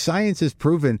 like, look, science has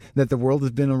proven that the world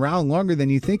has been around longer than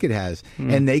you think it has.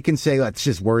 And they can say, it's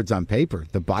just words on paper.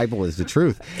 The Bible is the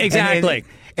truth. Exactly.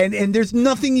 And there's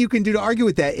nothing you can do to argue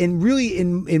with that. And really,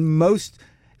 in the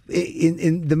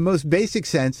most basic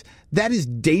sense, that is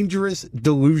dangerous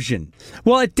delusion.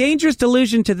 Well, a dangerous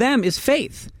delusion to them is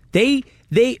faith.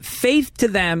 Faith to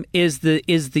them is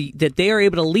that they are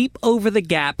able to leap over the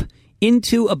gap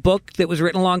into a book that was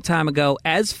written a long time ago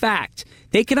as fact.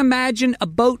 They can imagine a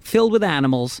boat filled with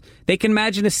animals. They can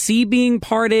imagine a sea being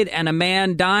parted and a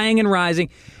man dying and rising.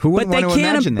 Who wouldn't want to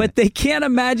imagine that? But they can't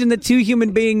imagine that two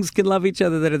human beings can love each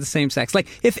other that are the same sex. Like,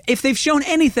 if they've shown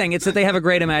anything, it's that they have a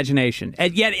great imagination.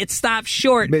 And yet it stops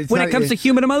short when it comes to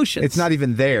human emotions. It's not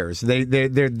even theirs. They're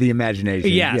the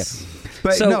imagination. Yes.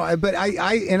 Yeah. But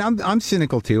I'm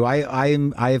cynical too.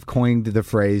 I have coined the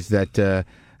phrase that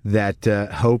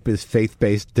hope is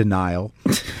faith-based denial,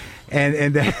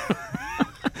 and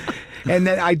and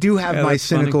that I do have my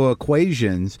cynical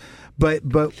equations. But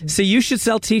see, you should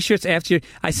sell T-shirts after you.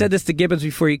 I said this to Gibbons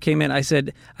before you came in. I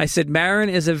said Maron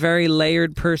is a very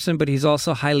layered person, but he's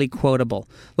also highly quotable.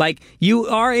 Like, you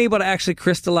are able to actually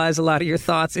crystallize a lot of your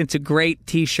thoughts into great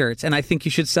T-shirts, and I think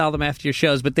you should sell them after your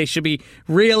shows. But they should be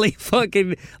really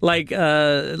fucking like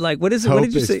what is it? Hope what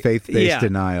did you is say? Faith-based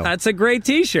denial. That's a great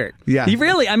T-shirt. Yeah, you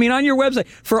really. I mean, on your website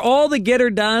for all the Get Her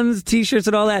Dones T-shirts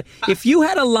and all that, if you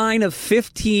had a line of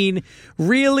 15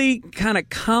 really kind of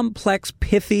complex,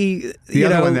 pithy. The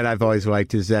other one that I've always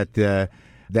liked is that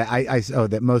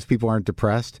that most people aren't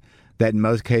depressed. That in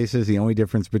most cases, the only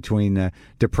difference between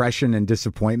depression and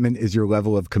disappointment is your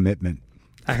level of commitment.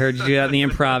 I heard you do that in the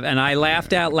improv, and I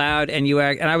laughed out loud. And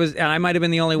I might have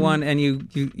been the only one, and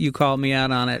you called me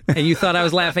out on it, and you thought I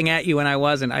was laughing at you, and I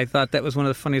wasn't. I thought that was one of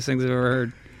the funniest things I've ever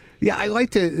heard. Yeah, I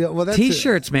like to. Well, that's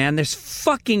T-shirts, man. There's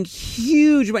fucking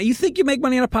huge. You think you make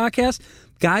money on a podcast?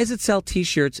 Guys that sell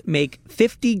T-shirts make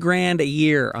 $50,000 a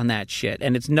year on that shit,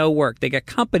 and it's no work. They got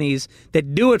companies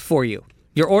that do it for you.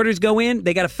 Your orders go in,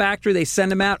 they got a factory, they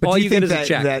send them out. But all you get is that, a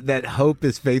check. That hope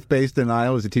is faith-based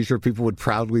denial is a T-shirt people would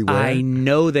proudly wear. I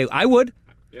know I would.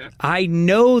 Yeah. I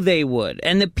know they would.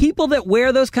 And the people that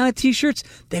wear those kind of T-shirts,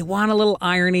 they want a little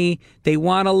irony, they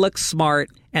want to look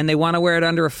smart, and they want to wear it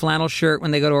under a flannel shirt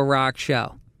when they go to a rock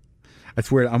show.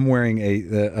 That's weird. I'm wearing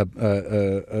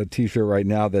a T-shirt right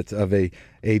now that's of a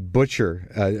butcher,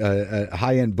 a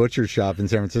high-end butcher shop in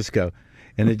San Francisco,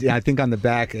 and I think on the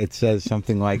back it says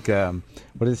something like, what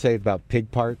does it say about pig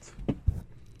parts?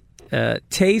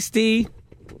 Tasty.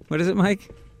 What is it, Mike?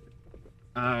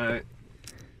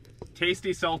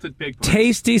 Tasty salted pig parts.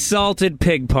 Tasty salted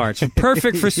pig parts.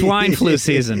 Perfect for swine flu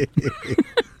season.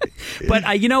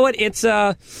 But you know what? It's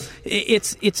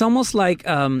almost like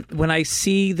when I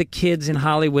see the kids in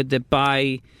Hollywood that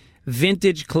buy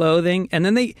vintage clothing, and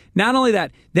then they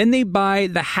buy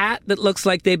the hat that looks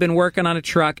like they've been working on a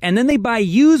truck, and then they buy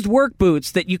used work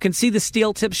boots that you can see the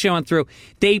steel tips showing through.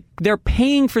 They're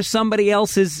paying for somebody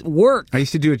else's work. I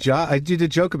used to do I did a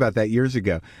joke about that years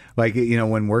ago. Like,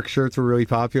 when work shirts were really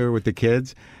popular with the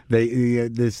kids,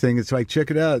 this thing, it's like,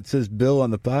 check it out, it says Bill on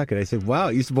the pocket. I said, wow,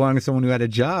 it used to belong to someone who had a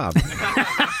job.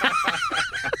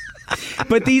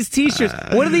 But these T-shirts,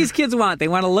 what do these kids want? They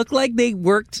want to look like they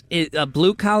worked a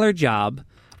blue-collar job,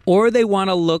 or they want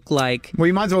to look like... Well,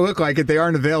 you might as well look like it. They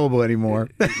aren't available anymore.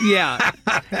 Yeah.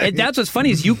 And that's what's funny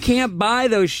is you can't buy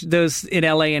those in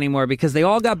L.A. anymore because they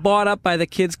all got bought up by the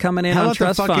kids coming in on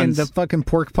trust funds. The fucking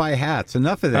pork pie hats.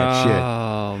 Enough of that shit.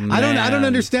 Oh, man. I don't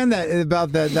understand that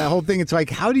about that whole thing. It's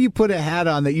like, how do you put a hat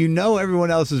on that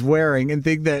everyone else is wearing and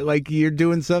think that, like, you're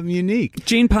doing something unique?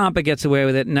 Gene Pompa gets away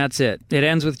with it, and that's it. It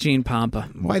ends with Gene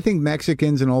Pompa. Well, I think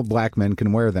Mexicans and old black men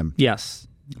can wear them. Yes.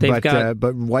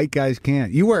 But white guys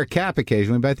can't. You wear a cap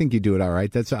occasionally, but I think you do it all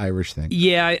right. That's an Irish thing.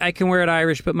 Yeah, I can wear it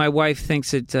Irish, but my wife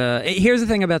thinks it. Here's the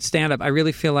thing about stand-up. I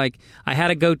really feel like I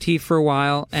had a goatee for a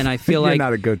while, and I feel You're like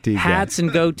not a goatee hats guy.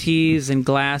 and goatees and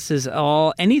glasses,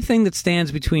 anything that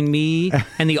stands between me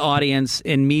and the audience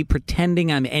and me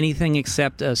pretending I'm anything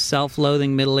except a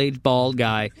self-loathing middle-aged bald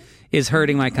guy is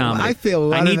hurting my comedy.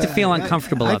 I need to feel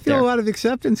uncomfortable I up there. feel a lot of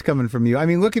acceptance coming from you. I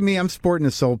mean, look at me. I'm sporting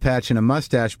a soul patch and a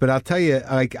mustache, but I'll tell you,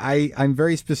 like I'm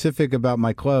very specific about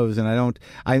my clothes, and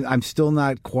I'm still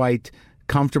not quite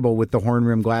comfortable with the horn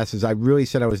rim glasses. I really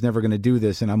said I was never going to do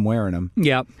this, and I'm wearing them.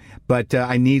 Yep. But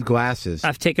I need glasses.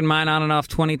 I've taken mine on and off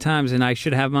 20 times, and I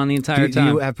should have them on the entire Do time.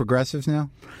 you have progressives now?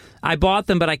 I bought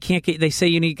them, but I can't get. They say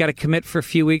you got to commit for a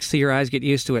few weeks till your eyes get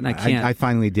used to it, and I can't. I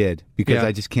finally did because Yeah.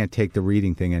 I just can't take the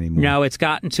reading thing anymore. No, it's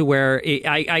gotten to where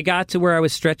I got to where I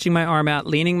was stretching my arm out,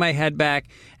 leaning my head back,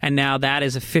 and now that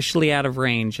is officially out of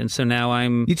range. And so now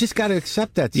I'm. You just got to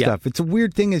accept that Yeah. stuff. It's a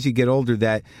weird thing as you get older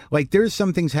that, like, there's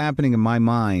some things happening in my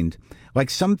mind. Like,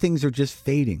 some things are just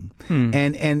fading.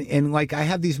 And like, I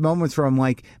have these moments where I'm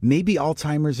like, maybe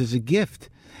Alzheimer's is a gift.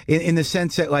 In the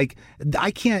sense that, like, I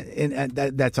can't, and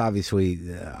that's obviously,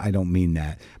 I don't mean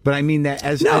that. But I mean that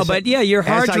as... No, as but yeah, your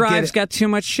hard as I drive's get- got too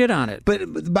much shit on it. But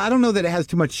I don't know that it has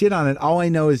too much shit on it. All I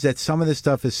know is that some of the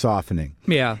stuff is softening.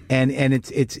 Yeah. And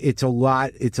it's a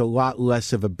lot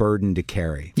less of a burden to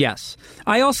carry. Yes.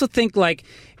 I also think, like,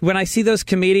 when I see those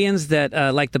comedians that,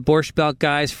 like the Borscht Belt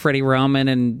guys, Freddie Roman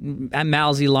and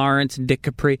Malzy Lawrence and Dick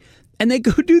Capri, and they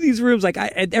go do these rooms, like,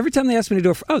 every time they ask me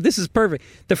to do this is perfect.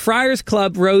 The Friars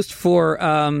Club roast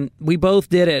for We Both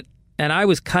Did It, and I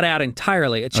was cut out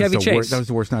entirely at Chevy Chase. That was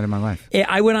the worst night of my life.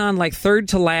 I went on like third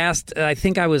to last. I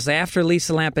think I was after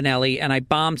Lisa Lampanelli, and I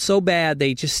bombed so bad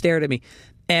they just stared at me.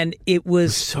 And it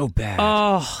was So bad.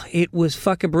 Oh, it was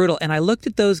fucking brutal. And I looked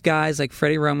at those guys like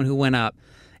Freddie Roman who went up.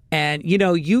 And, you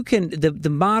know, you can, the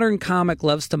modern comic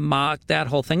loves to mock that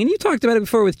whole thing. And you talked about it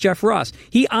before with Jeff Ross.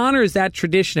 He honors that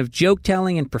tradition of joke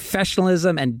telling and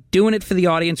professionalism and doing it for the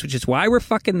audience, which is why we're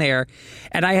fucking there.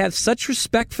 And I have such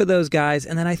respect for those guys.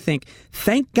 And then I think,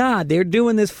 thank God they're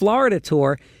doing this Florida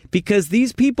tour, because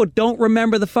these people don't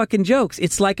remember the fucking jokes.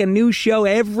 It's like a new show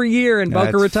every year in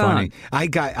Boca That's Raton. funny. I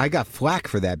got flack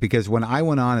for that because when I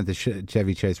went on at the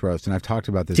Chevy Chase roast, and I've talked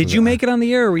about this. Did you make it on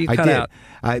the air or were you cut out?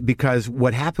 I did. Because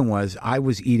what happened was I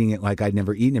was eating it like I'd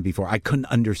never eaten it before. I couldn't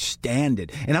understand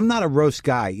it. And I'm not a roast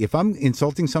guy. If I'm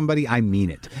insulting somebody, I mean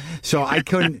it. So I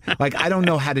couldn't, like, I don't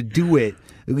know how to do it,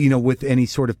 you know, with any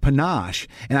sort of panache.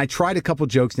 And I tried a couple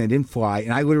jokes and they didn't fly.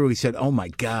 And I literally said, oh my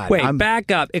God. Wait, back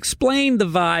up. Explain the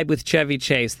vibe with Chevy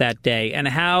Chase that day and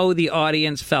how the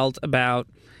audience felt about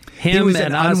him. He was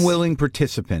and an us. unwilling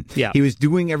participant. Yeah. He was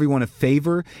doing everyone a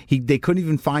favor. They couldn't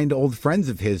even find old friends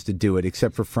of his to do it,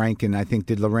 except for Frank and I think,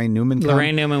 did Lorraine Newman come?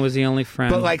 Lorraine Newman was the only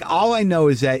friend. But, like, all I know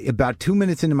is that about 2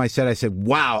 minutes into my set, I said,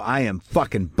 wow, I am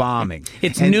fucking bombing.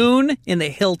 It's noon in the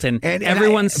Hilton. And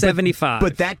Everyone's 75.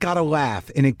 But that got a laugh,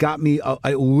 and it got me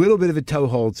a little bit of a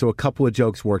toehold, so a couple of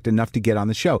jokes worked enough to get on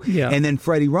the show. Yeah. And then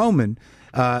Freddie Roman,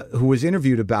 who was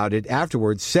interviewed about it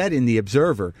afterwards, said in The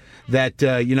Observer that,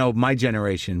 you know, my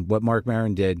generation, what Mark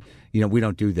Maron did, you know, we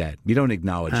don't do that. We don't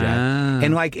acknowledge that.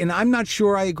 And I'm not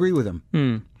sure I agree with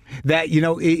him. That, you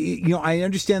know, I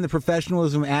understand the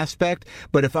professionalism aspect,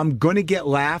 but if I'm going to get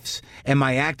laughs and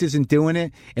my act isn't doing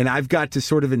it and I've got to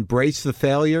sort of embrace the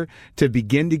failure to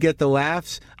begin to get the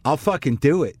laughs, I'll fucking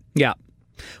do it. Yeah.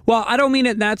 Well, I don't mean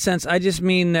it in that sense. I just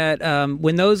mean that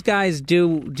when those guys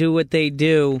do what they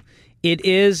do, it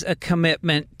is a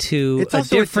commitment to It's a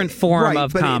also different form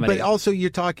of comedy. But also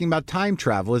you're talking about time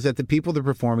travel, is that the people they're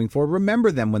performing for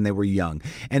remember them when they were young.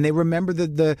 And they remember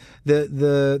the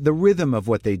rhythm of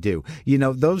what they do. You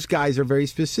know, those guys are very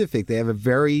specific. They have a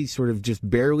very sort of just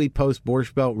barely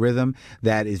post-Borscht Belt rhythm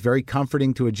that is very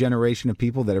comforting to a generation of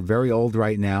people that are very old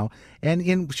right now.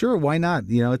 And sure, why not?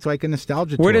 You know, it's like a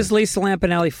nostalgia Where tour. does Lisa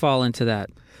Lampanelli fall into that?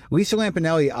 Lisa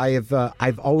Lampanelli,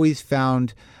 I've always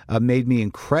found made me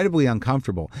incredibly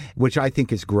uncomfortable, which I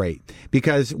think is great.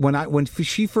 Because when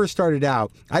she first started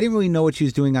out, I didn't really know what she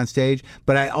was doing on stage,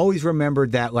 but I always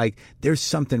remembered that, like, there's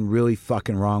something really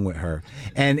fucking wrong with her.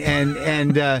 And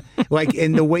like,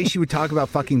 in the way she would talk about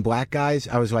fucking black guys,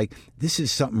 I was like, this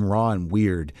is something raw and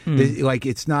weird. Like,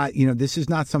 it's not, you know, this is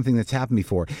not something that's happened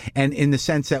before. And in the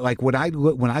sense that, like, when I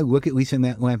look at Lisa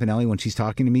Lampanelli when she's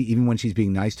talking to me, even when she's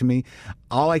being nice to me,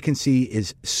 all I can see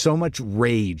is so much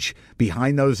rage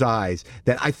behind those eyes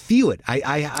that I feel it.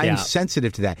 I'm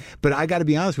sensitive to that. But I got to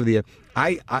be honest with you,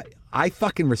 I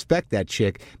fucking respect that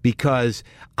chick, because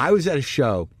I was at a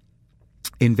show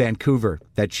in Vancouver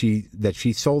that she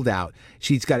sold out.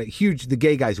 She's got a huge. The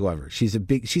gay guys love her.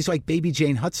 She's like Baby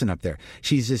Jane Hudson up there.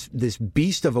 She's this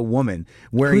beast of a woman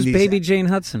wearing Who's these. Baby Jane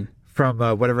Hudson? From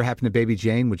Whatever Happened to Baby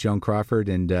Jane with Joan Crawford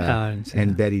and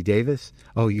Betty Davis.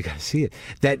 Oh, you got to see it.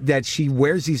 That she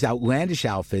wears these outlandish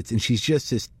outfits, and she's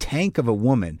just this tank of a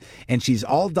woman, and she's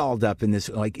all dolled up in this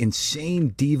like insane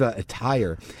diva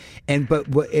attire, and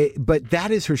but that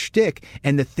is her shtick.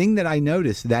 And the thing that I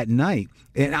noticed that night,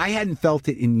 and I hadn't felt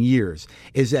it in years,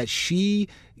 is that she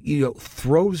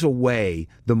throws away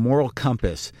the moral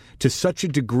compass to such a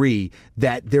degree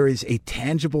that there is a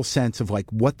tangible sense of like,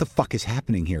 what the fuck is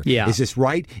happening here? Yeah. Is this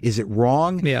right? Is it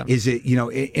wrong? Yeah. Is it,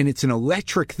 and it's an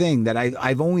electric thing that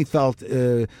I've only felt,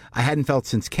 I hadn't felt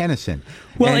since Kennison.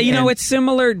 Well, it's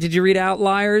similar. Did you read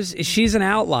Outliers? She's an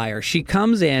outlier. She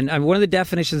comes in, one of the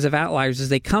definitions of outliers is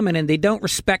they come in and they don't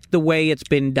respect the way it's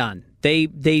been done. They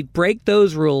break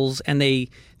those rules and they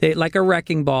like a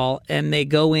wrecking ball, and they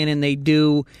go in and they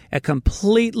do a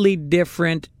completely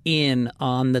different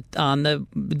on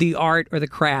the art or the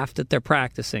craft that they're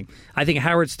practicing. I think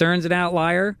Howard Stern's an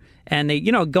outlier, and they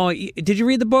going. Did you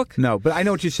read the book? No, but I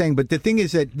know what you're saying. But the thing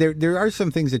is that there are some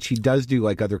things that she does do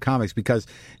like other comics because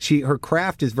her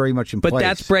craft is very much in place. But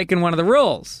that's breaking one of the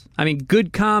rules. I mean,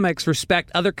 good comics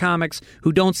respect other comics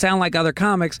who don't sound like other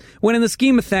comics. When in the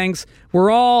scheme of things,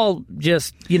 we're all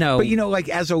just But like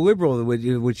as a liberal,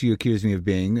 which you accuse me of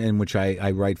being, and which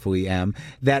I rightfully am,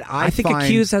 that I think find,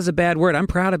 accused has a bad word. I'm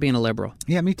proud of being a liberal.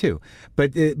 Yeah, me too.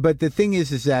 But the thing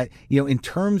is that in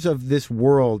terms of this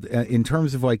world, in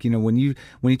terms of like when you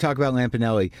talk about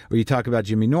Lampanelli or you talk about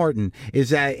Jimmy Norton,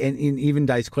 is that and even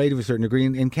Dice Clay to a certain degree,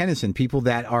 and Kennison, people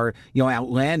that are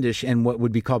outlandish and what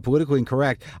would be called politically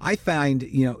incorrect, I find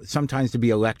sometimes to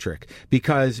be electric,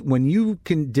 because when you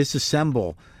can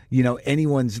disassemble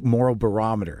anyone's moral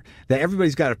barometer, that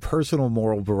everybody's got a personal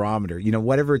moral barometer,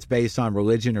 whatever it's based on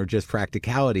religion or just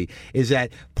practicality, is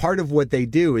that part of what they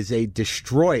do is they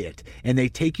destroy it and they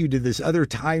take you to this other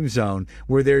time zone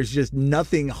where there's just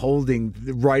nothing holding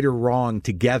right or wrong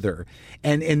together.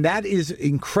 And that is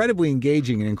incredibly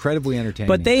engaging and incredibly entertaining.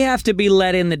 But they have to be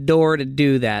let in the door to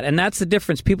do that. And that's the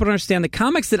difference. People don't understand the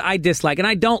comics that I dislike, and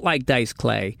I don't like Dice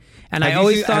Clay. And I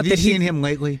always thought that have you seen him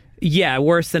lately? Yeah,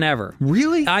 worse than ever.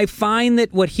 Really? I find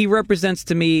that what he represents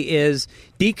to me is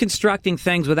deconstructing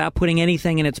things without putting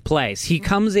anything in its place. He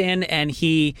comes in and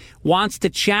he wants to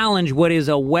challenge what is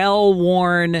a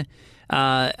well-worn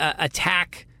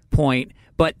attack point,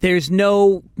 but there's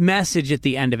no message at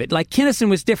the end of it. Like Kennison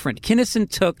was different. Kennison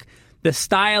took the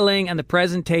styling and the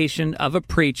presentation of a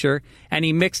preacher, and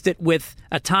he mixed it with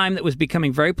a time that was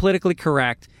becoming very politically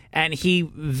correct, and he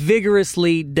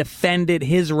vigorously defended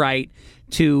his right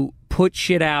to put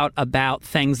shit out about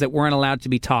things that weren't allowed to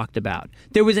be talked about.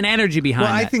 There was an energy behind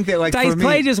that. I think that, like, Dice for me,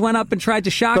 Clay just went up and tried to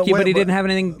shock you, but he didn't have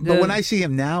anything. But when I see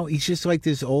him now, he's just like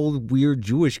this old, weird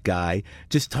Jewish guy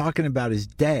just talking about his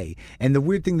day. And the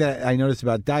weird thing that I noticed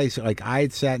about Dice, like, I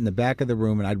had sat in the back of the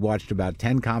room and I'd watched about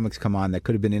 10 comics come on that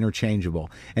could have been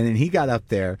interchangeable. And then he got up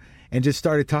there and just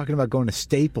started talking about going to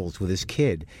Staples with his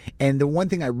kid. And the one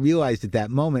thing I realized at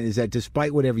that moment is that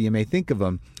despite whatever you may think of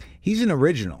him, he's an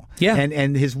original. Yeah.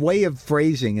 And his way of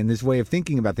phrasing and his way of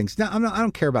thinking about things. Now, I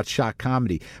don't care about shock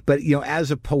comedy, but,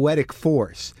 as a poetic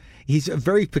force, he's a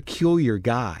very peculiar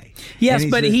guy. Yes,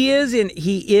 but he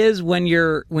is when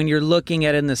you're looking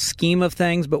at it in the scheme of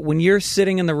things, but when you're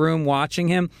sitting in the room watching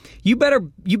him, you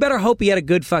better hope he had a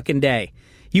good fucking day.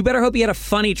 You better hope he had a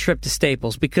funny trip to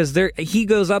Staples, because he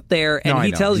goes up there and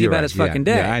he tells you about his fucking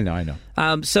day. Yeah, I know.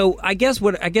 So I guess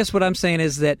what I'm saying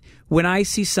is that when I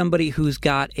see somebody who's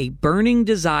got a burning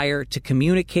desire to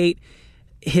communicate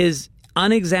his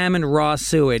unexamined raw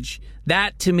sewage,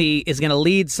 that to me is going to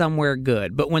lead somewhere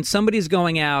good. But when somebody's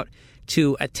going out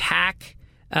to attack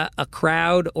a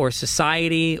crowd or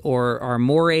society or our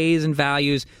mores and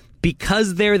values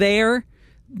because they're there,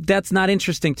 that's not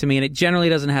interesting to me, and it generally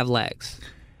doesn't have legs.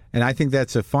 And I think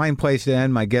that's a fine place to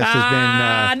end. My guest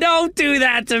has been... don't do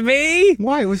that to me!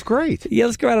 Why? It was great. Yeah,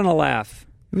 let's go out on a laugh.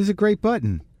 It was a great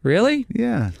button. Really?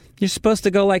 Yeah. You're supposed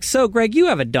to go like, so, Greg, you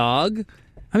have a dog.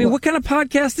 I mean, what kind of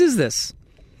podcast is this?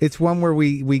 It's one where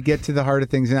we get to the heart of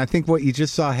things. And I think what you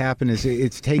just saw happen is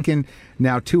it's taken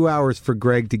now 2 hours for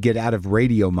Greg to get out of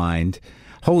Radio Mind.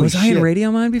 Holy Was shit. I in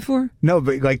Radio Mind before? No,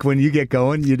 but like when you get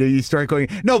going, you start going,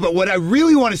 no, but what I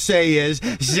really want to say is,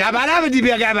 and then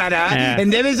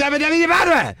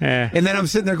I'm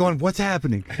sitting there going, what's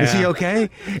happening? Is he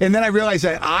okay? And then I realized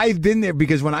that I've been there,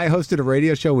 because when I hosted a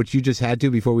radio show, which you just had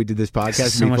to before we did this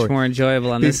podcast. So much more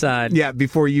enjoyable on this side. Yeah,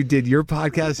 before you did your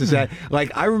podcast, is that,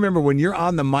 like, I remember when you're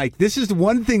on the mic, this is the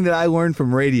one thing that I learned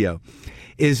from radio,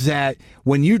 is that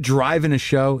when you're driving a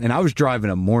show, and I was driving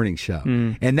a morning show,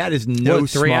 and that is no What,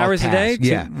 3 small hours task. a day?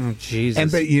 Yeah. Oh,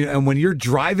 Jesus. And when you're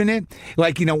driving it,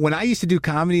 like, when I used to do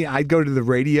comedy, I'd go to the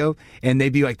radio and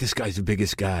they'd be like, this guy's the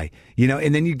biggest guy,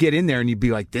 and then you get in there and you'd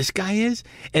be like, this guy is?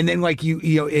 And then like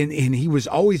and he was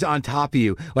always on top of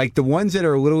you. Like the ones that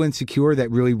are a little insecure that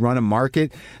really run a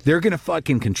market, they're going to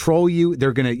fucking control you.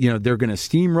 They're going to, they're going to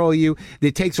steamroll you.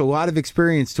 It takes a lot of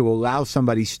experience to allow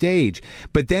somebody stage.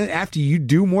 But then after you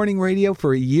do morning radio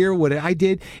for a year, what I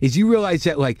did is you realize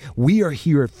that like we are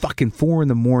here at fucking 4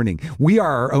 a.m. We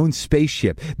are our own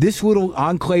spaceship. This little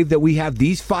enclave that we have,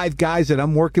 these 5 guys that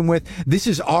I'm working with, this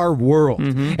is our world.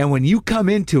 And when you come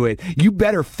into it, you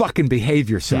better fucking behave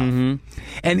yourself.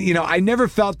 And, I never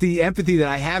felt the empathy that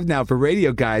I have now for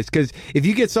radio guys, because if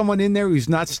you get someone in there who's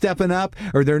not stepping up,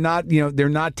 or they're not, they're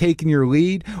not taking your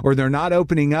lead, or they're not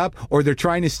opening up, or they're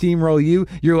trying to steamroll you,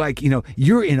 you're like,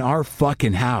 you're in our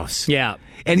fucking house. Yeah.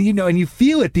 And, and you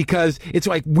feel it because it's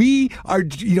like we are,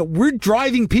 we're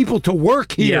driving people to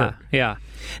work here. Yeah.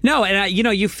 No, and,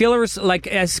 you feel like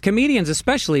as comedians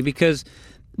especially, because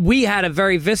we had a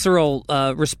very visceral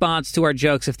response to our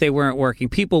jokes if they weren't working.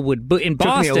 People would in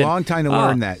Boston. It took me a long time to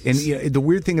learn that. And the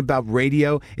weird thing about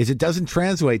radio is it doesn't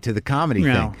translate to the comedy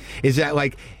thing. Is that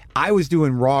like I was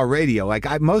doing raw radio. Like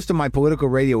most of my political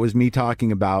radio was me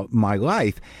talking about my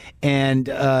life. And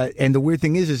the weird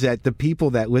thing is that the people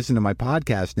that listen to my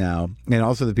podcast now, and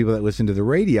also the people that listen to the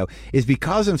radio, is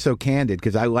because I'm so candid,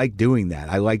 because I like doing that.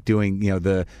 I like doing,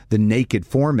 the naked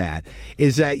format,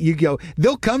 is that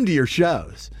they'll come to your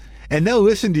shows and they'll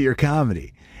listen to your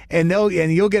comedy. And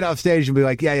you'll get off stage and be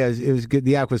like, yeah, it was good.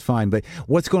 The act was fine. But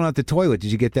what's going on at the toilet? Did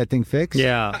you get that thing fixed?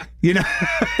 Yeah.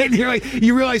 And you're like,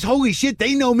 you realize, holy shit,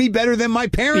 they know me better than my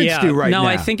parents do right now. No,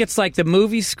 I think it's like the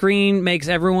movie screen makes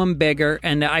everyone bigger.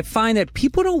 And I find that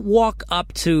people don't walk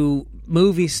up to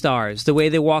movie stars the way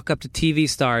they walk up to TV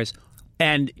stars.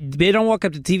 And they don't walk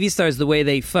up to TV stars the way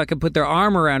they fucking put their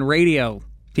arm around radio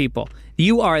people.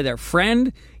 You are their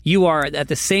friend. You are at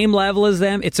the same level as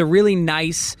them. It's a really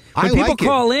nice. When people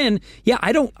call in,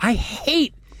 I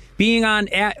hate being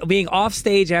off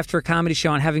stage after a comedy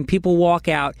show and having people walk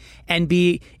out and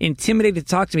be intimidated to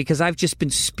talk to me because I've just been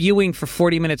spewing for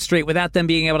 40 minutes straight without them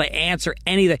being able to answer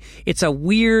anything. It's a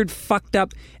weird, fucked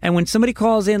up. And when somebody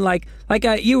calls in, like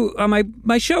you on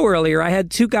my show earlier, I had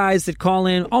 2 guys that call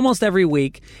in almost every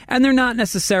week, and they're not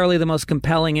necessarily the most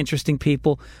compelling, interesting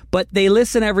people, but they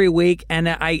listen every week, and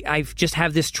I just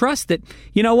have this trust that,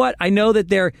 you know what, I know that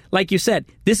they're, like you said,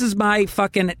 this is my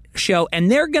fucking show,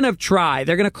 and they're going to try.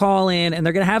 They're going to call in, and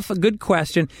they're going to have a good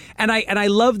question, and I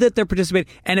love that they're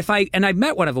participating. And I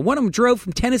met one of them. One of them drove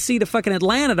from Tennessee to fucking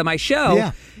Atlanta to my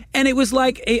show, and it was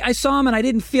like I saw him, and I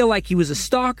didn't feel like he was a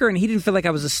stalker, and he didn't feel like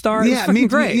I was a star. It was fucking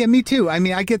great. Yeah, me too. I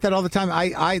mean, I get that all the time.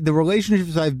 The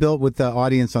relationships I've built with the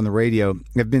audience on the radio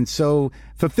have been so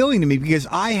fulfilling to me because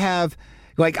I have.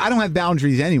 Like, I don't have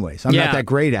boundaries anyways. I'm not that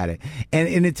great at it.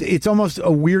 And it's almost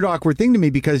a weird, awkward thing to me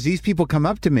because these people come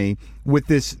up to me with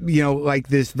this, like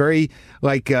this very,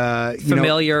 like,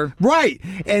 familiar. Right.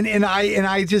 And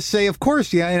I just say, of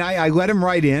course, yeah. And I let them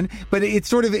right in. But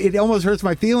it almost hurts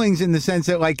my feelings in the sense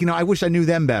that, like, I wish I knew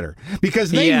them better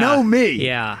because they know me.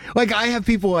 Yeah. Like, I have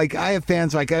people, like, I have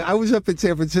fans, like, I was up in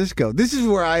San Francisco. This is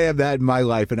where I have that in my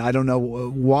life. And I don't know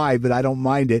why, but I don't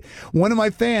mind it. One of my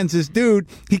fans, this dude,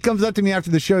 he comes up to me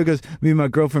after the show. He goes, me and my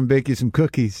girlfriend bake you some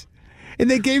cookies. And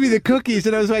they gave me the cookies,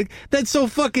 and I was like, that's so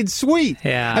fucking sweet.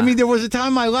 Yeah. I mean, there was a time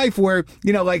in my life where,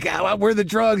 like, where the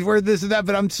drugs, where this and that,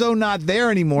 but I'm so not there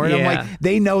anymore. And I'm like,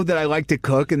 they know that I like to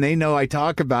cook, and they know I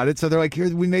talk about it. So they're like,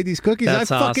 here, we made these cookies.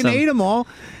 That's I fucking awesome. ate them all.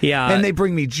 Yeah. And they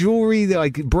bring me jewelry,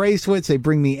 like bracelets. They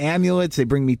bring me amulets. They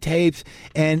bring me tapes.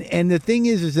 And the thing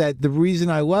is that the reason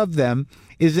I love them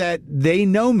is that they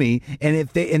know me, and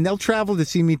they'll travel to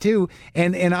see me too,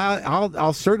 and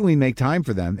I'll certainly make time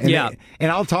for them,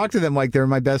 and I'll talk to them like they're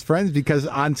my best friends because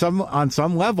on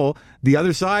some level, the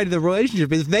other side of the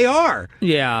relationship is they are.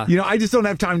 Yeah. I just don't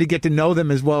have time to get to know them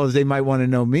as well as they might want to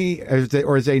know me, as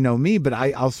they know me, but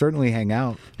I'll certainly hang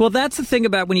out. Well, that's the thing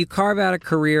about when you carve out a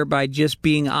career by just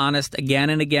being honest again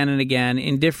and again and again,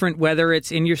 in different, whether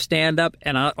it's in your stand-up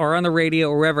or on the radio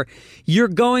or wherever, you're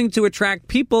going to attract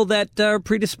people that are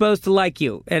predisposed to like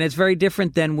you. And it's very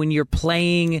different than when you're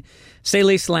playing, say,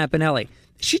 Lisa Lampanelli.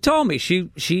 She told me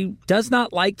she does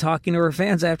not like talking to her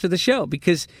fans after the show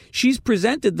because she's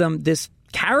presented them this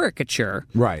caricature.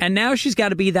 Right. And now she's got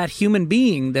to be that human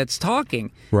being that's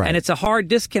talking. Right. And it's a hard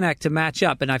disconnect to match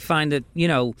up. And I find that,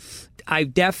 I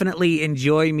definitely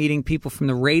enjoy meeting people from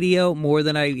the radio more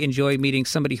than I enjoy meeting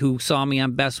somebody who saw me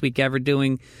on Best Week Ever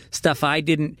doing stuff I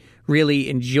didn't really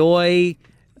enjoy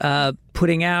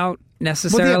putting out.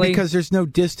 necessarily. Well, yeah, because there's no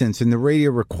distance, and the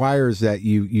radio requires that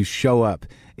you show up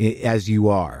as you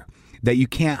are. That you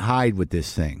can't hide with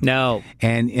this thing. No.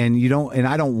 And you don't, and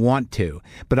I don't want to.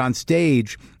 But on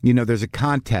stage, there's a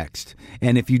context.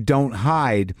 And if you don't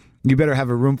hide, you better have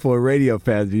a room full of radio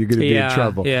fans or you're going to be in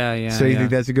trouble. Yeah. So you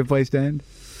think that's a good place to end?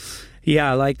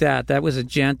 Yeah, I like that. That was a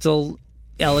gentle,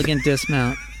 elegant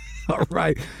dismount. All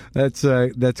right. That's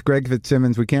Greg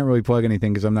Fitzsimmons. We can't really plug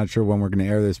anything because I'm not sure when we're going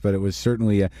to air this, but it was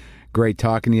certainly great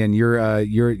talking to you. And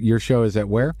your show is at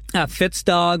where?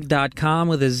 Fitzdog.com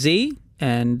with a Z.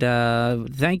 And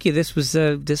thank you. This was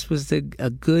a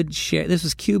good share. This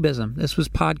was Cubism. This was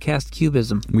podcast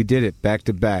Cubism. We did it back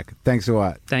to back. Thanks a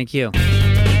lot. Thank you.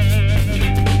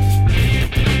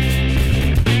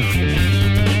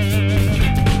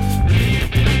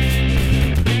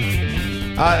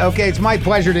 Okay, it's my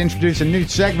pleasure to introduce a new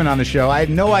segment on the show. I had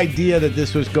no idea that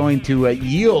this was going to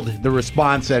yield the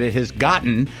response that it has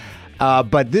gotten.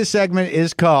 But this segment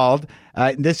is called,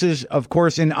 this is, of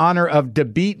course, in honor of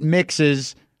DeBeat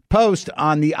Mix's post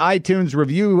on the iTunes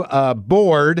review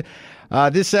board.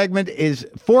 This segment is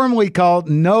formally called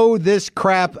Know This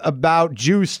Crap About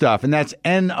Jew Stuff, and that's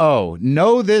N-O.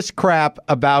 Know This Crap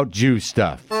About Jew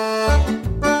Stuff.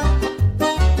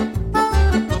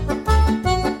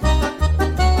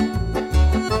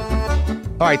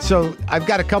 All right, so I've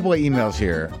got a couple of emails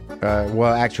here.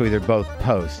 Well, actually, they're both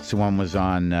posts. One was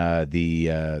on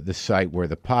the site where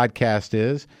the podcast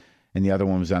is, and the other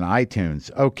one was on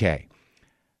iTunes. Okay,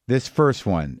 this first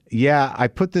one. Yeah, I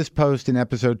put this post in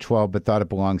episode 12, but thought it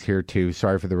belongs here too.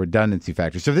 Sorry for the redundancy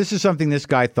factor. So this is something this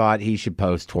guy thought he should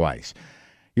post twice.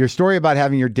 Your story about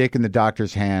having your dick in the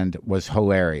doctor's hand was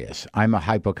hilarious. I'm a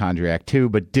hypochondriac too,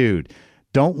 but dude,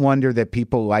 don't wonder that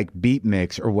people like Beat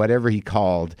Mix or whatever he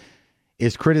called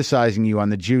is criticizing you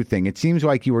on the Jew thing. It seems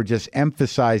like you were just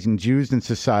emphasizing Jews in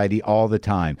society all the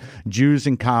time. Jews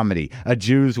in comedy, a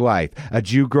Jew's life, a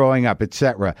Jew growing up,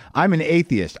 etc. I'm an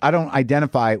atheist. I don't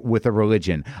identify with a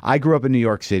religion. I grew up in New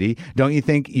York City. Don't you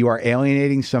think you are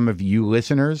alienating some of you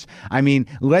listeners? I mean,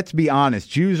 let's be honest.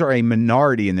 Jews are a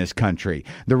minority in this country.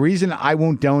 The reason I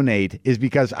won't donate is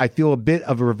because I feel a bit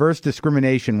of a reverse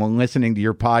discrimination when listening to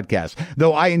your podcast.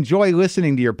 Though I enjoy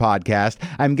listening to your podcast,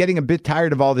 I'm getting a bit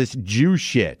tired of all this Jew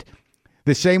shit.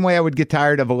 The same way I would get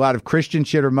tired of a lot of Christian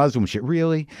shit or Muslim shit.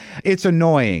 Really? It's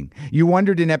annoying. You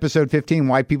wondered in episode 15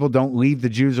 why people don't leave the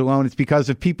Jews alone. It's because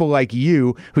of people like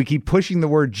you who keep pushing the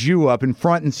word Jew up in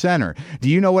front and center. Do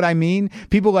you know what I mean?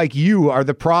 People like you are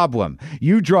the problem.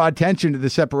 You draw attention to the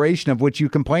separation of which you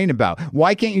complain about.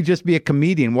 Why can't you just be a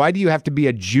comedian? Why do you have to be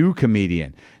a Jew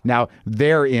comedian? Now,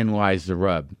 therein lies the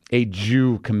rub. A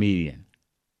Jew comedian.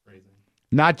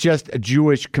 Not just a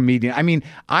Jewish comedian. I mean,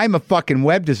 I'm a fucking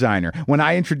web designer. When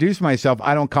I introduce myself,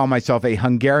 I don't call myself a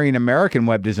Hungarian-American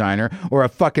web designer or a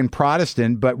fucking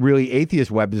Protestant, but really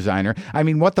atheist web designer. I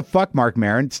mean, what the fuck, Mark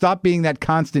Maron? Stop being that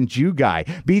constant Jew guy.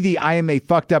 Be the I am a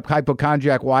fucked up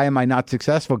hypochondriac, why am I not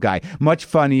successful guy. Much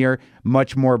funnier,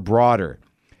 much more broader.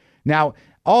 Now,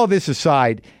 all this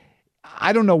aside,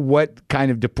 I don't know what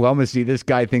kind of diplomacy this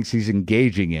guy thinks he's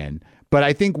engaging in. But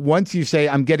I think once you say,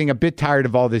 I'm getting a bit tired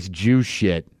of all this Jew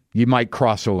shit, you might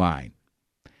cross a line.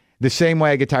 The same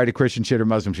way I get tired of Christian shit or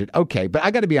Muslim shit. Okay, but I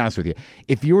got to be honest with you.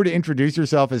 If you were to introduce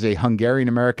yourself as a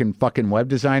Hungarian-American fucking web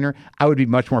designer, I would be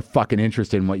much more fucking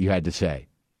interested in what you had to say.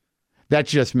 That's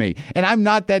just me. And I'm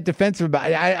not that defensive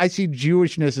about it. I see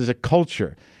Jewishness as a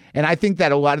culture. And I think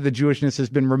that a lot of the Jewishness has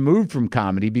been removed from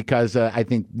comedy because I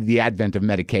think the advent of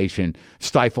medication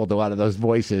stifled a lot of those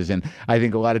voices. And I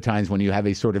think a lot of times when you have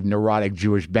a sort of neurotic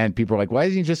Jewish bent, people are like, why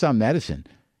isn't he just on medicine?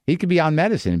 He could be on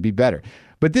medicine and be better.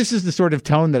 But this is the sort of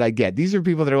tone that I get. These are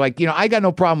people that are like, I got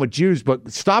no problem with Jews,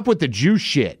 but stop with the Jew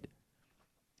shit.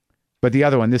 But the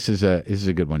other one, this is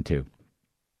a good one too.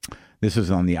 This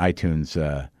is on the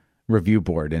iTunes review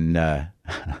board. And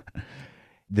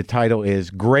the title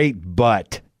is Great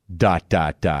Butt... ...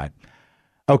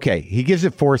 Okay, he gives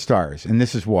it 4 stars, and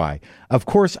this is why. Of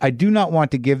course, I do not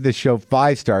want to give this show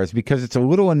 5 stars because it's a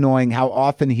little annoying how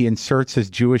often he inserts his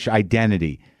Jewish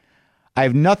identity. I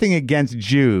have nothing against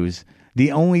Jews.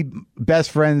 The only best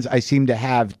friends I seem to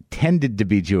have tended to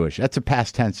be Jewish. That's a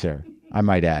past tense there, I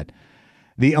might add.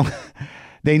 They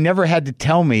never had to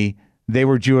tell me they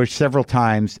were Jewish several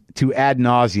times to ad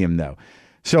nauseum, though.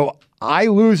 So I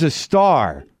lose a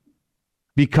star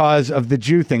because of the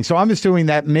Jew thing. So I'm assuming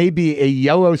that may be a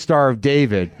yellow Star of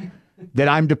David that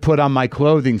I'm to put on my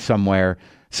clothing somewhere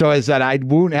so as that I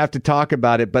won't have to talk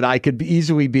about it, but I could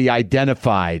easily be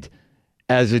identified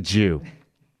as a Jew.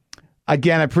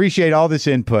 Again, I appreciate all this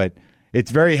input.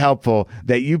 It's very helpful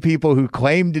that you people who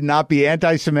claim to not be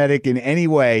anti-Semitic in any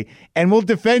way and will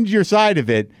defend your side of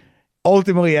it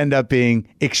ultimately end up being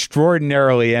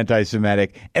extraordinarily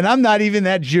anti-Semitic, and I'm not even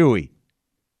that Jewy.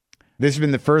 This has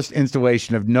been the first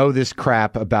installation of Know This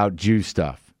Crap About Jew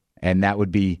Stuff, and that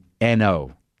would be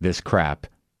N-O, This Crap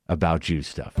About Jew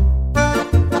Stuff.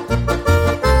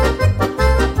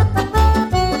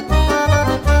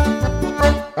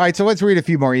 All right, so let's read a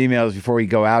few more emails before we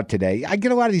go out today. I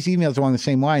get a lot of these emails along the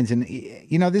same lines, and,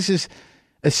 you know, this is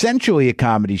essentially a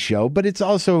comedy show, but it's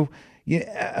also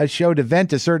a show to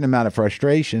vent a certain amount of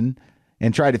frustration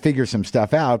and try to figure some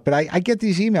stuff out. But I get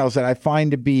these emails that I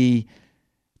find to be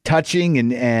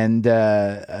touching and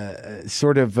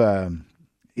sort of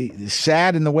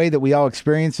sad in the way that we all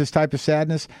experience this type of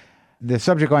sadness. The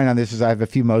subject line on this is I have a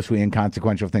few mostly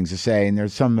inconsequential things to say, and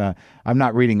there's some, I'm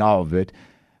not reading all of it,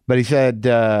 but he said,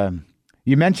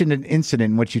 you mentioned an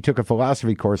incident in which you took a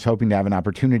philosophy course hoping to have an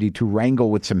opportunity to wrangle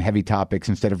with some heavy topics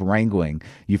instead of wrangling.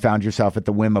 You found yourself at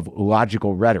the whim of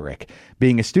logical rhetoric.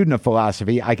 Being a student of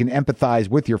philosophy, I can empathize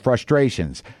with your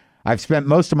frustrations. I've spent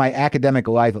most of my academic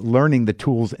life learning the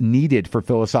tools needed for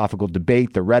philosophical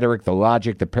debate, the rhetoric, the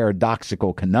logic, the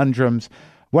paradoxical conundrums.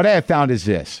 What I have found is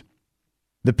this.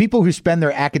 The people who spend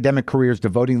their academic careers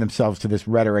devoting themselves to this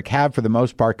rhetoric have, for the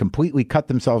most part, completely cut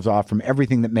themselves off from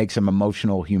everything that makes them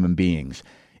emotional human beings.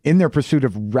 In their pursuit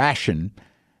of ration,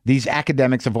 these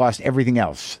academics have lost everything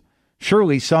else.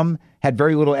 Surely some had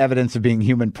very little evidence of being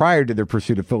human prior to their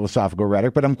pursuit of philosophical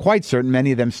rhetoric, but I'm quite certain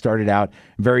many of them started out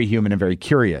very human and very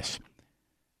curious.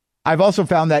 I've also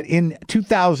found that in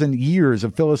 2,000 years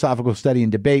of philosophical study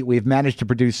and debate, we have managed to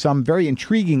produce some very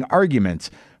intriguing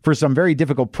arguments for some very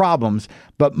difficult problems,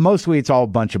 but mostly it's all a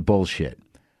bunch of bullshit.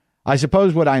 I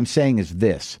suppose what I'm saying is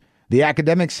this. The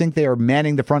academics think they are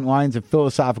manning the front lines of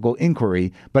philosophical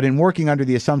inquiry, but in working under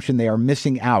the assumption they are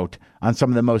missing out on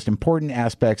some of the most important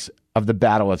aspects of the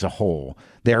battle as a whole.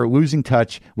 They are losing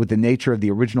touch with the nature of the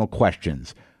original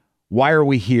questions. Why are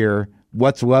we here?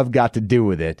 What's love got to do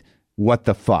with it? What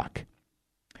the fuck?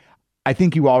 I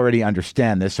think you already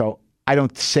understand this, so I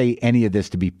don't say any of this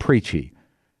to be preachy.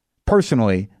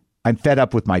 Personally, I'm fed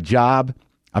up with my job.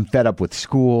 I'm fed up with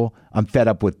school. I'm fed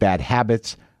up with bad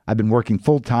habits. I've been working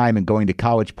full-time and going to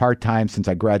college part-time since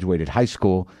I graduated high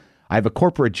school. I have a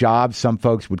corporate job some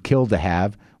folks would kill to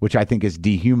have, which I think is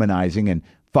dehumanizing and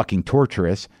fucking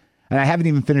torturous. And I haven't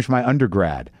even finished my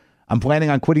undergrad. I'm planning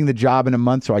on quitting the job in a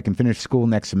month so I can finish school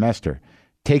next semester,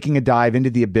 taking a dive into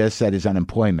the abyss that is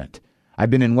unemployment. I've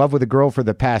been in love with a girl for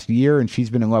the past year, and she's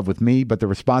been in love with me, but the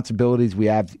responsibilities we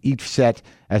have each set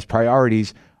as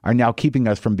priorities are now keeping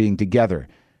us from being together.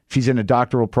 She's in a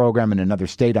doctoral program in another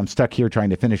state. I'm stuck here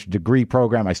trying to finish a degree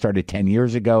program I started 10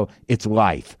 years ago. It's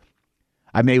life.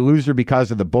 I may lose her because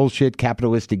of the bullshit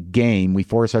capitalistic game we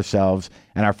force ourselves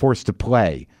and are forced to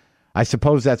play. I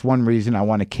suppose that's one reason I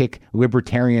want to kick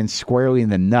libertarians squarely in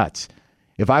the nuts.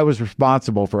 If I was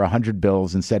responsible for 100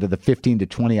 bills instead of the 15 to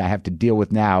 20 I have to deal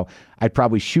with now, I'd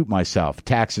probably shoot myself,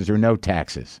 taxes or no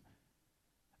taxes.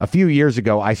 A few years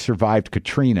ago, I survived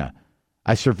Katrina.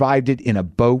 I survived it in a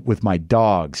boat with my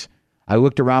dogs. I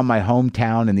looked around my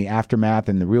hometown in the aftermath,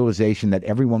 and the realization that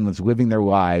everyone was living their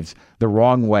lives the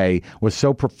wrong way was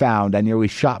so profound I nearly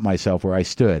shot myself where I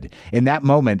stood. In that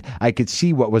moment, I could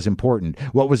see what was important.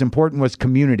 What was important was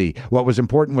community. What was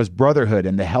important was brotherhood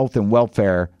and the health and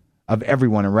welfare of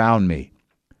everyone around me.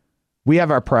 We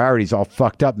have our priorities all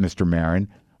fucked up, Mr. Marin.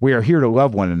 We are here to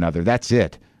love one another. That's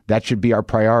it. That should be our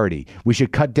priority. We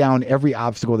should cut down every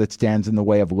obstacle that stands in the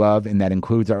way of love, and that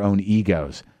includes our own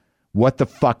egos. What the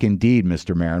fuck indeed,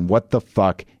 Mr. Marin? What the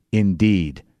fuck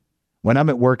indeed? When I'm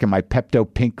at work in my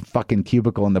Pepto-Pink fucking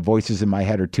cubicle and the voices in my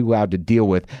head are too loud to deal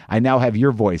with, I now have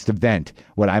your voice to vent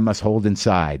what I must hold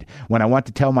inside. When I want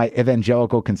to tell my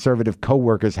evangelical conservative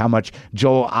coworkers how much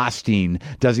Joel Osteen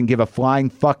doesn't give a flying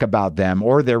fuck about them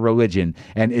or their religion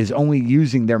and is only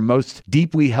using their most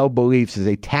deeply held beliefs as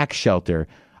a tax shelter,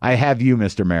 I have you,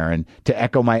 Mr. Marin, to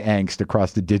echo my angst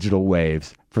across the digital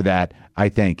waves. For that, I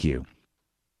thank you.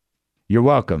 You're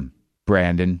welcome,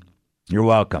 Brandon. You're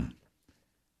welcome.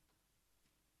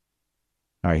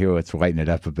 All right, here, let's lighten it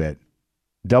up a bit.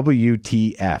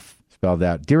 WTF, spelled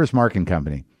out. Dearest Mark and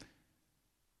Company,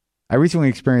 I recently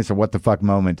experienced a what the fuck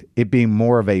moment, it being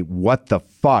more of a what the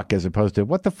fuck as opposed to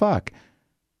what the fuck.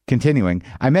 Continuing,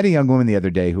 I met a young woman the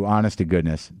other day who, honest to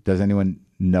goodness, does anyone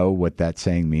know what that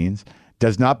saying means?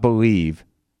 Does not believe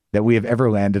that we have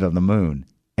ever landed on the moon.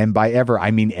 And by ever,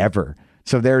 I mean ever.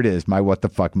 So there it is, my what the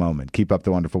fuck moment. Keep up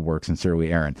the wonderful work.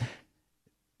 Sincerely, Aaron.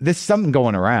 There's something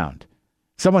going around.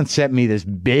 Someone sent me this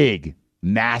big,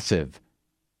 massive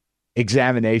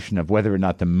examination of whether or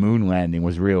not the moon landing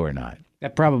was real or not.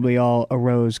 That probably all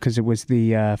arose because it was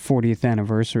the 40th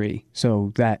anniversary.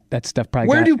 So that stuff probably.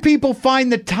 Where do people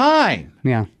find the time?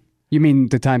 Yeah. You mean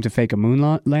the time to fake a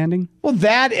moon landing? Well,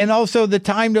 that and also the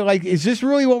time to is this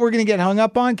really what we're going to get hung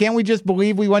up on? Can't we just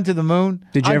believe we went to the moon?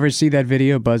 Did you ever see that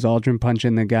video, Buzz Aldrin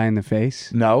punching the guy in the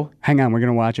face? No. Hang on, we're going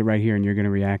to watch it right here and you're going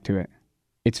to react to it.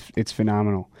 It's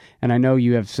phenomenal. And I know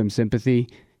you have some sympathy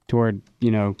toward,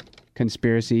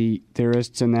 conspiracy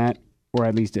theorists and that, or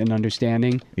at least an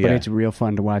understanding, but it's real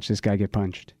fun to watch this guy get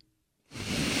punched.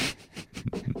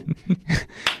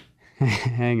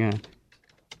 Hang on.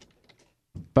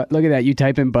 But look at that. You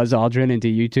type in Buzz Aldrin into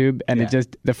YouTube, and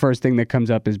the first thing that comes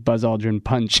up is Buzz Aldrin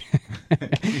punch.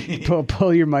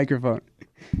 pull your microphone.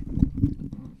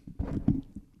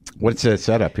 What's the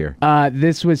setup here?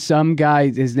 This was some guy.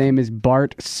 His name is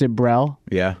Bart Sibrel.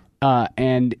 Yeah.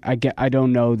 And I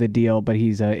don't know the deal, but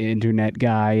he's an internet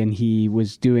guy, and he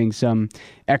was doing some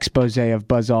expose of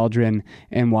Buzz Aldrin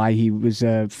and why he was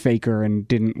a faker and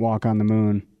didn't walk on the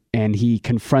moon. And he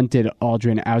confronted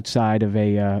Aldrin outside of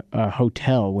a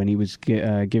hotel when he was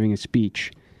giving a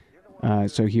speech.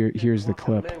 So here's the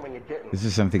clip. Is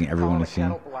this something everyone has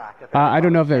seen? I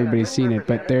don't know if everybody's seen it,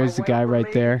 but there's the guy right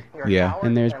there. Yeah.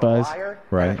 And there's Buzz.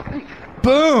 Right.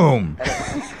 Boom!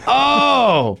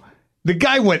 Oh! The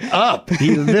guy went up.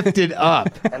 He lifted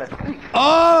up.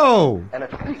 Oh!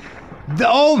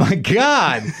 Oh my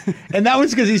God! And that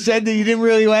was because he said that you didn't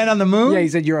really land on the moon? Yeah, he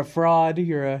said you're a fraud.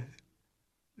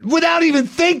 Without even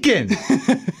thinking.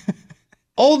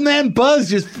 Old man Buzz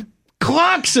just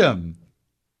clocks him.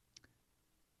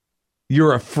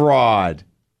 You're a fraud.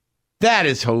 That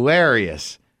is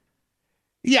hilarious.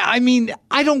 Yeah, I mean,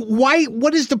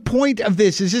 what is the point of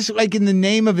this? Is this in the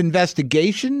name of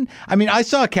investigation? I mean, I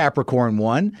saw Capricorn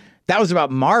 1. That was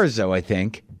about Mars, though, I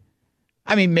think.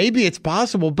 I mean, maybe it's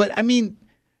possible, but I mean,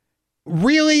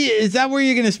 really? Is that where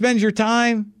you're going to spend your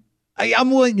time?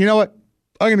 I'm willing, you know what?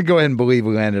 I'm going to go ahead and believe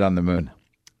we landed on the moon.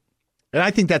 And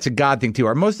I think that's a God thing, too.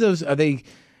 Are most of those,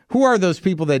 who are those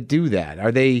people that do that?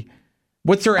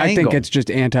 What's their angle? I think it's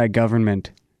just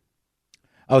anti-government.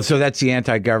 Oh, so that's the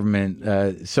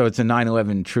anti-government. So it's a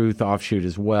 9/11 truth offshoot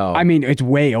as well. I mean, it's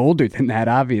way older than that,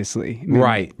 obviously.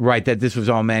 Right. That this was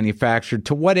all manufactured.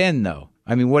 To what end, though?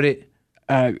 I mean,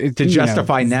 to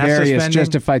justify NASA spending?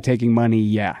 Justify taking money,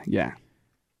 yeah.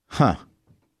 Huh.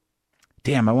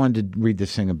 Damn, I wanted to read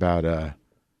this thing about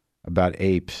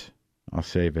apes. I'll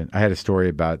save it. I had a story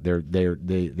about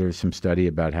there's some study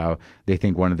about how they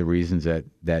think one of the reasons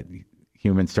that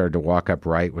humans started to walk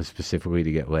upright was specifically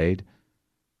to get laid.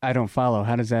 I don't follow.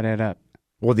 How does that add up?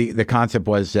 Well, the concept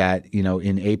was that,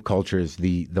 in ape cultures,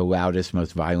 the loudest,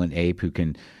 most violent ape who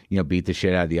can, beat the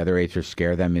shit out of the other apes or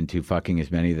scare them into fucking as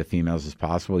many of the females as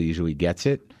possible usually gets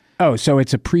it. Oh, so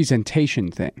it's a presentation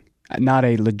thing, not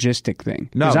a logistic thing.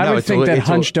 No, I would think that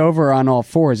hunched over on all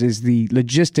fours is the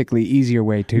logistically easier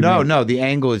way to. No. The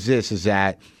angle is this: is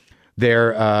that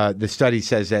the study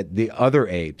says that the other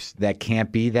apes that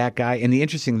can't be that guy. And the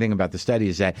interesting thing about the study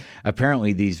is that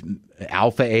apparently these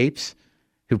alpha apes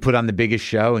who put on the biggest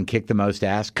show and kick the most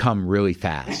ass come really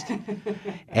fast.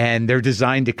 And they're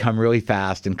designed to come really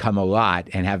fast and come a lot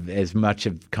and have as much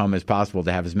of come as possible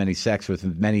to have as many sex with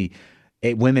as many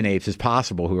women apes as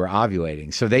possible who are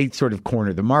ovulating. So they sort of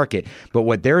corner the market. But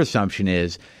what their assumption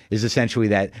is essentially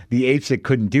that the apes that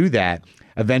couldn't do that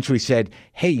eventually said,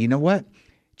 hey, you know what?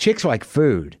 Chicks like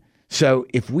food. So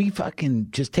if we fucking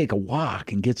just take a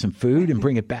walk and get some food and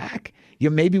bring it back,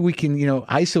 maybe we can,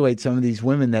 isolate some of these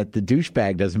women that the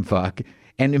douchebag doesn't fuck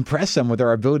and impress them with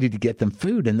our ability to get them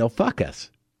food and they'll fuck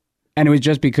us. And it was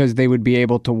just because they would be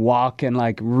able to walk and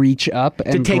reach up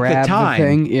and to take grab the time,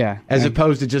 thing. Yeah. As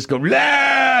opposed to just go,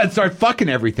 and start fucking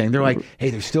everything. They're like, hey,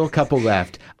 there's still a couple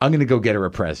left. I'm going to go get her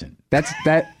a present. That's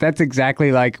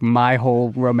exactly like my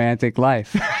whole romantic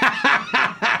life.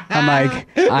 I'm like,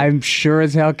 I'm sure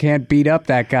as hell can't beat up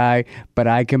that guy, but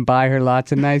I can buy her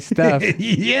lots of nice stuff.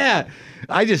 Yeah.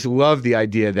 I just love the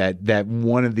idea that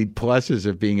one of the pluses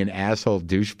of being an asshole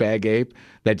douchebag ape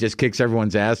that just kicks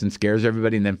everyone's ass and scares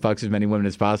everybody and then fucks as many women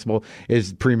as possible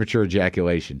is premature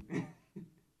ejaculation.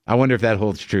 I wonder if that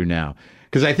holds true now.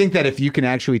 Because I think that if you can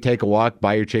actually take a walk,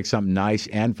 buy your chick something nice,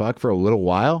 and fuck for a little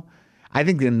while, I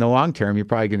think in the long term, you're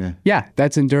probably going to... Yeah,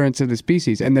 that's endurance of the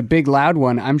species. And the big loud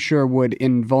one, I'm sure, would,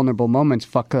 in vulnerable moments,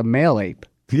 fuck a male ape.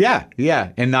 Yeah,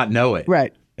 and not know it.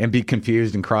 Right. And be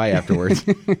confused and cry afterwards.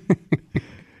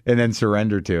 And then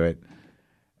surrender to it.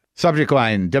 Subject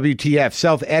line, WTF,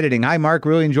 self-editing. Hi, Mark.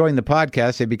 Really enjoying the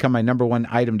podcast. They become my number one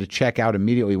item to check out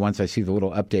immediately once I see the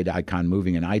little update icon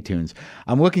moving in iTunes.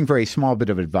 I'm looking for a small bit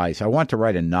of advice. I want to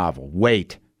write a novel.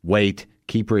 Wait.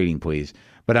 Keep reading, please.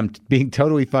 but I'm being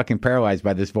totally fucking paralyzed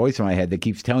by this voice in my head that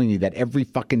keeps telling me that every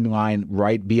fucking line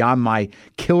right beyond my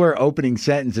killer opening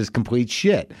sentence is complete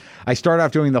shit. I start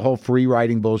off doing the whole free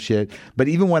writing bullshit, but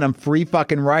even when I'm free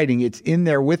fucking writing, it's in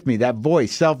there with me. That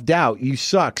voice, self-doubt, you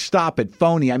suck, stop it,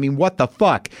 phony. I mean, what the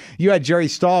fuck? You had Jerry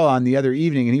Stahl on the other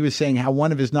evening, and he was saying how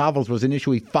one of his novels was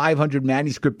initially 500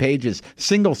 manuscript pages,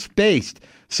 single-spaced.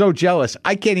 So jealous.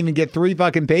 I can't even get 3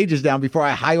 fucking pages down before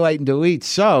I highlight and delete.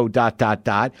 So, ...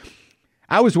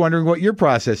 I was wondering what your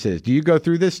process is. Do you go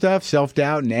through this stuff,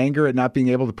 self-doubt and anger at not being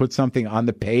able to put something on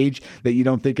the page that you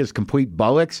don't think is complete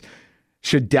bullocks?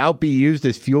 Should doubt be used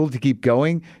as fuel to keep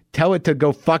going? Tell it to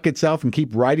go fuck itself and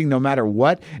keep writing no matter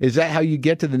what? Is that how you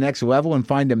get to the next level and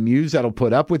find a muse that'll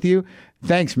put up with you?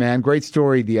 Thanks, man. Great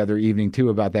story the other evening, too,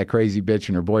 about that crazy bitch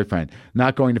and her boyfriend.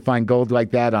 Not going to find gold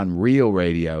like that on real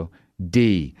radio.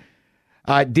 D.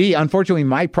 D, unfortunately,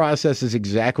 my process is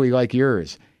exactly like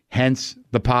yours. Hence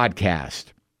the podcast.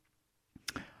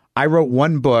 I wrote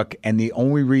one book, and the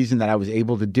only reason that I was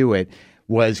able to do it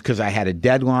was because I had a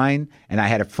deadline and I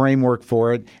had a framework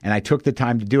for it, and I took the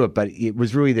time to do it, but it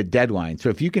was really the deadline. So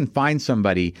if you can find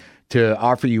somebody to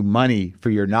offer you money for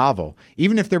your novel,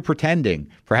 even if they're pretending,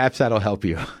 perhaps that'll help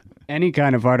you. Any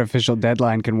kind of artificial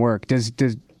deadline can work. Does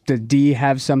D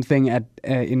have something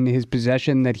in his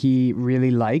possession that he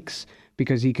really likes?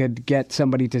 Because he could get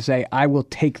somebody to say, I will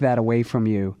take that away from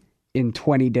you in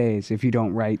 20 days if you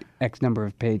don't write X number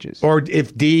of pages. Or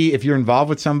if you're involved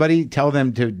with somebody, tell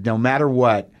them to, no matter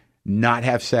what, not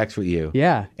have sex with you.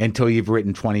 Yeah. Until you've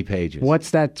written 20 pages.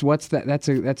 What's that?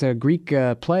 That's a Greek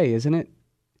play, isn't it?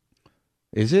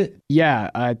 Is it? Yeah.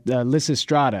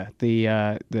 Lysistrata,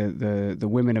 the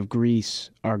women of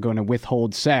Greece are going to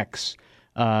withhold sex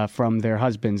from their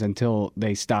husbands until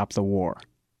they stop the war.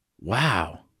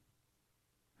 Wow.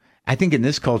 I think in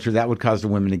this culture, that would cause the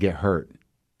women to get hurt.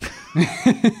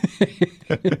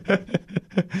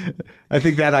 I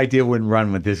think that idea wouldn't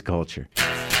run with this culture.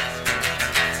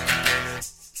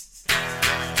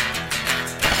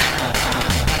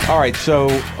 All right, so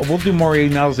we'll do more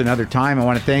emails another time. I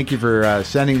want to thank you for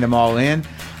sending them all in.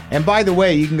 And by the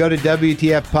way, you can go to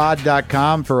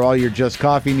WTFpod.com for all your Just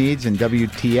Coffee needs and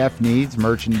WTF needs,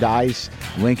 merchandise,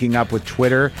 linking up with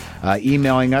Twitter,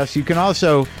 emailing us. You can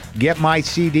also get my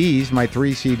CDs, my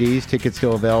 3 CDs, tickets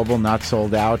still available, not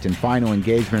sold out, and Final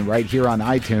Engagement right here on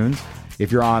iTunes,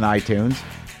 if you're on iTunes.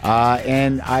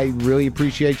 And I really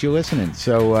appreciate you listening.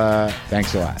 So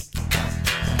thanks a lot.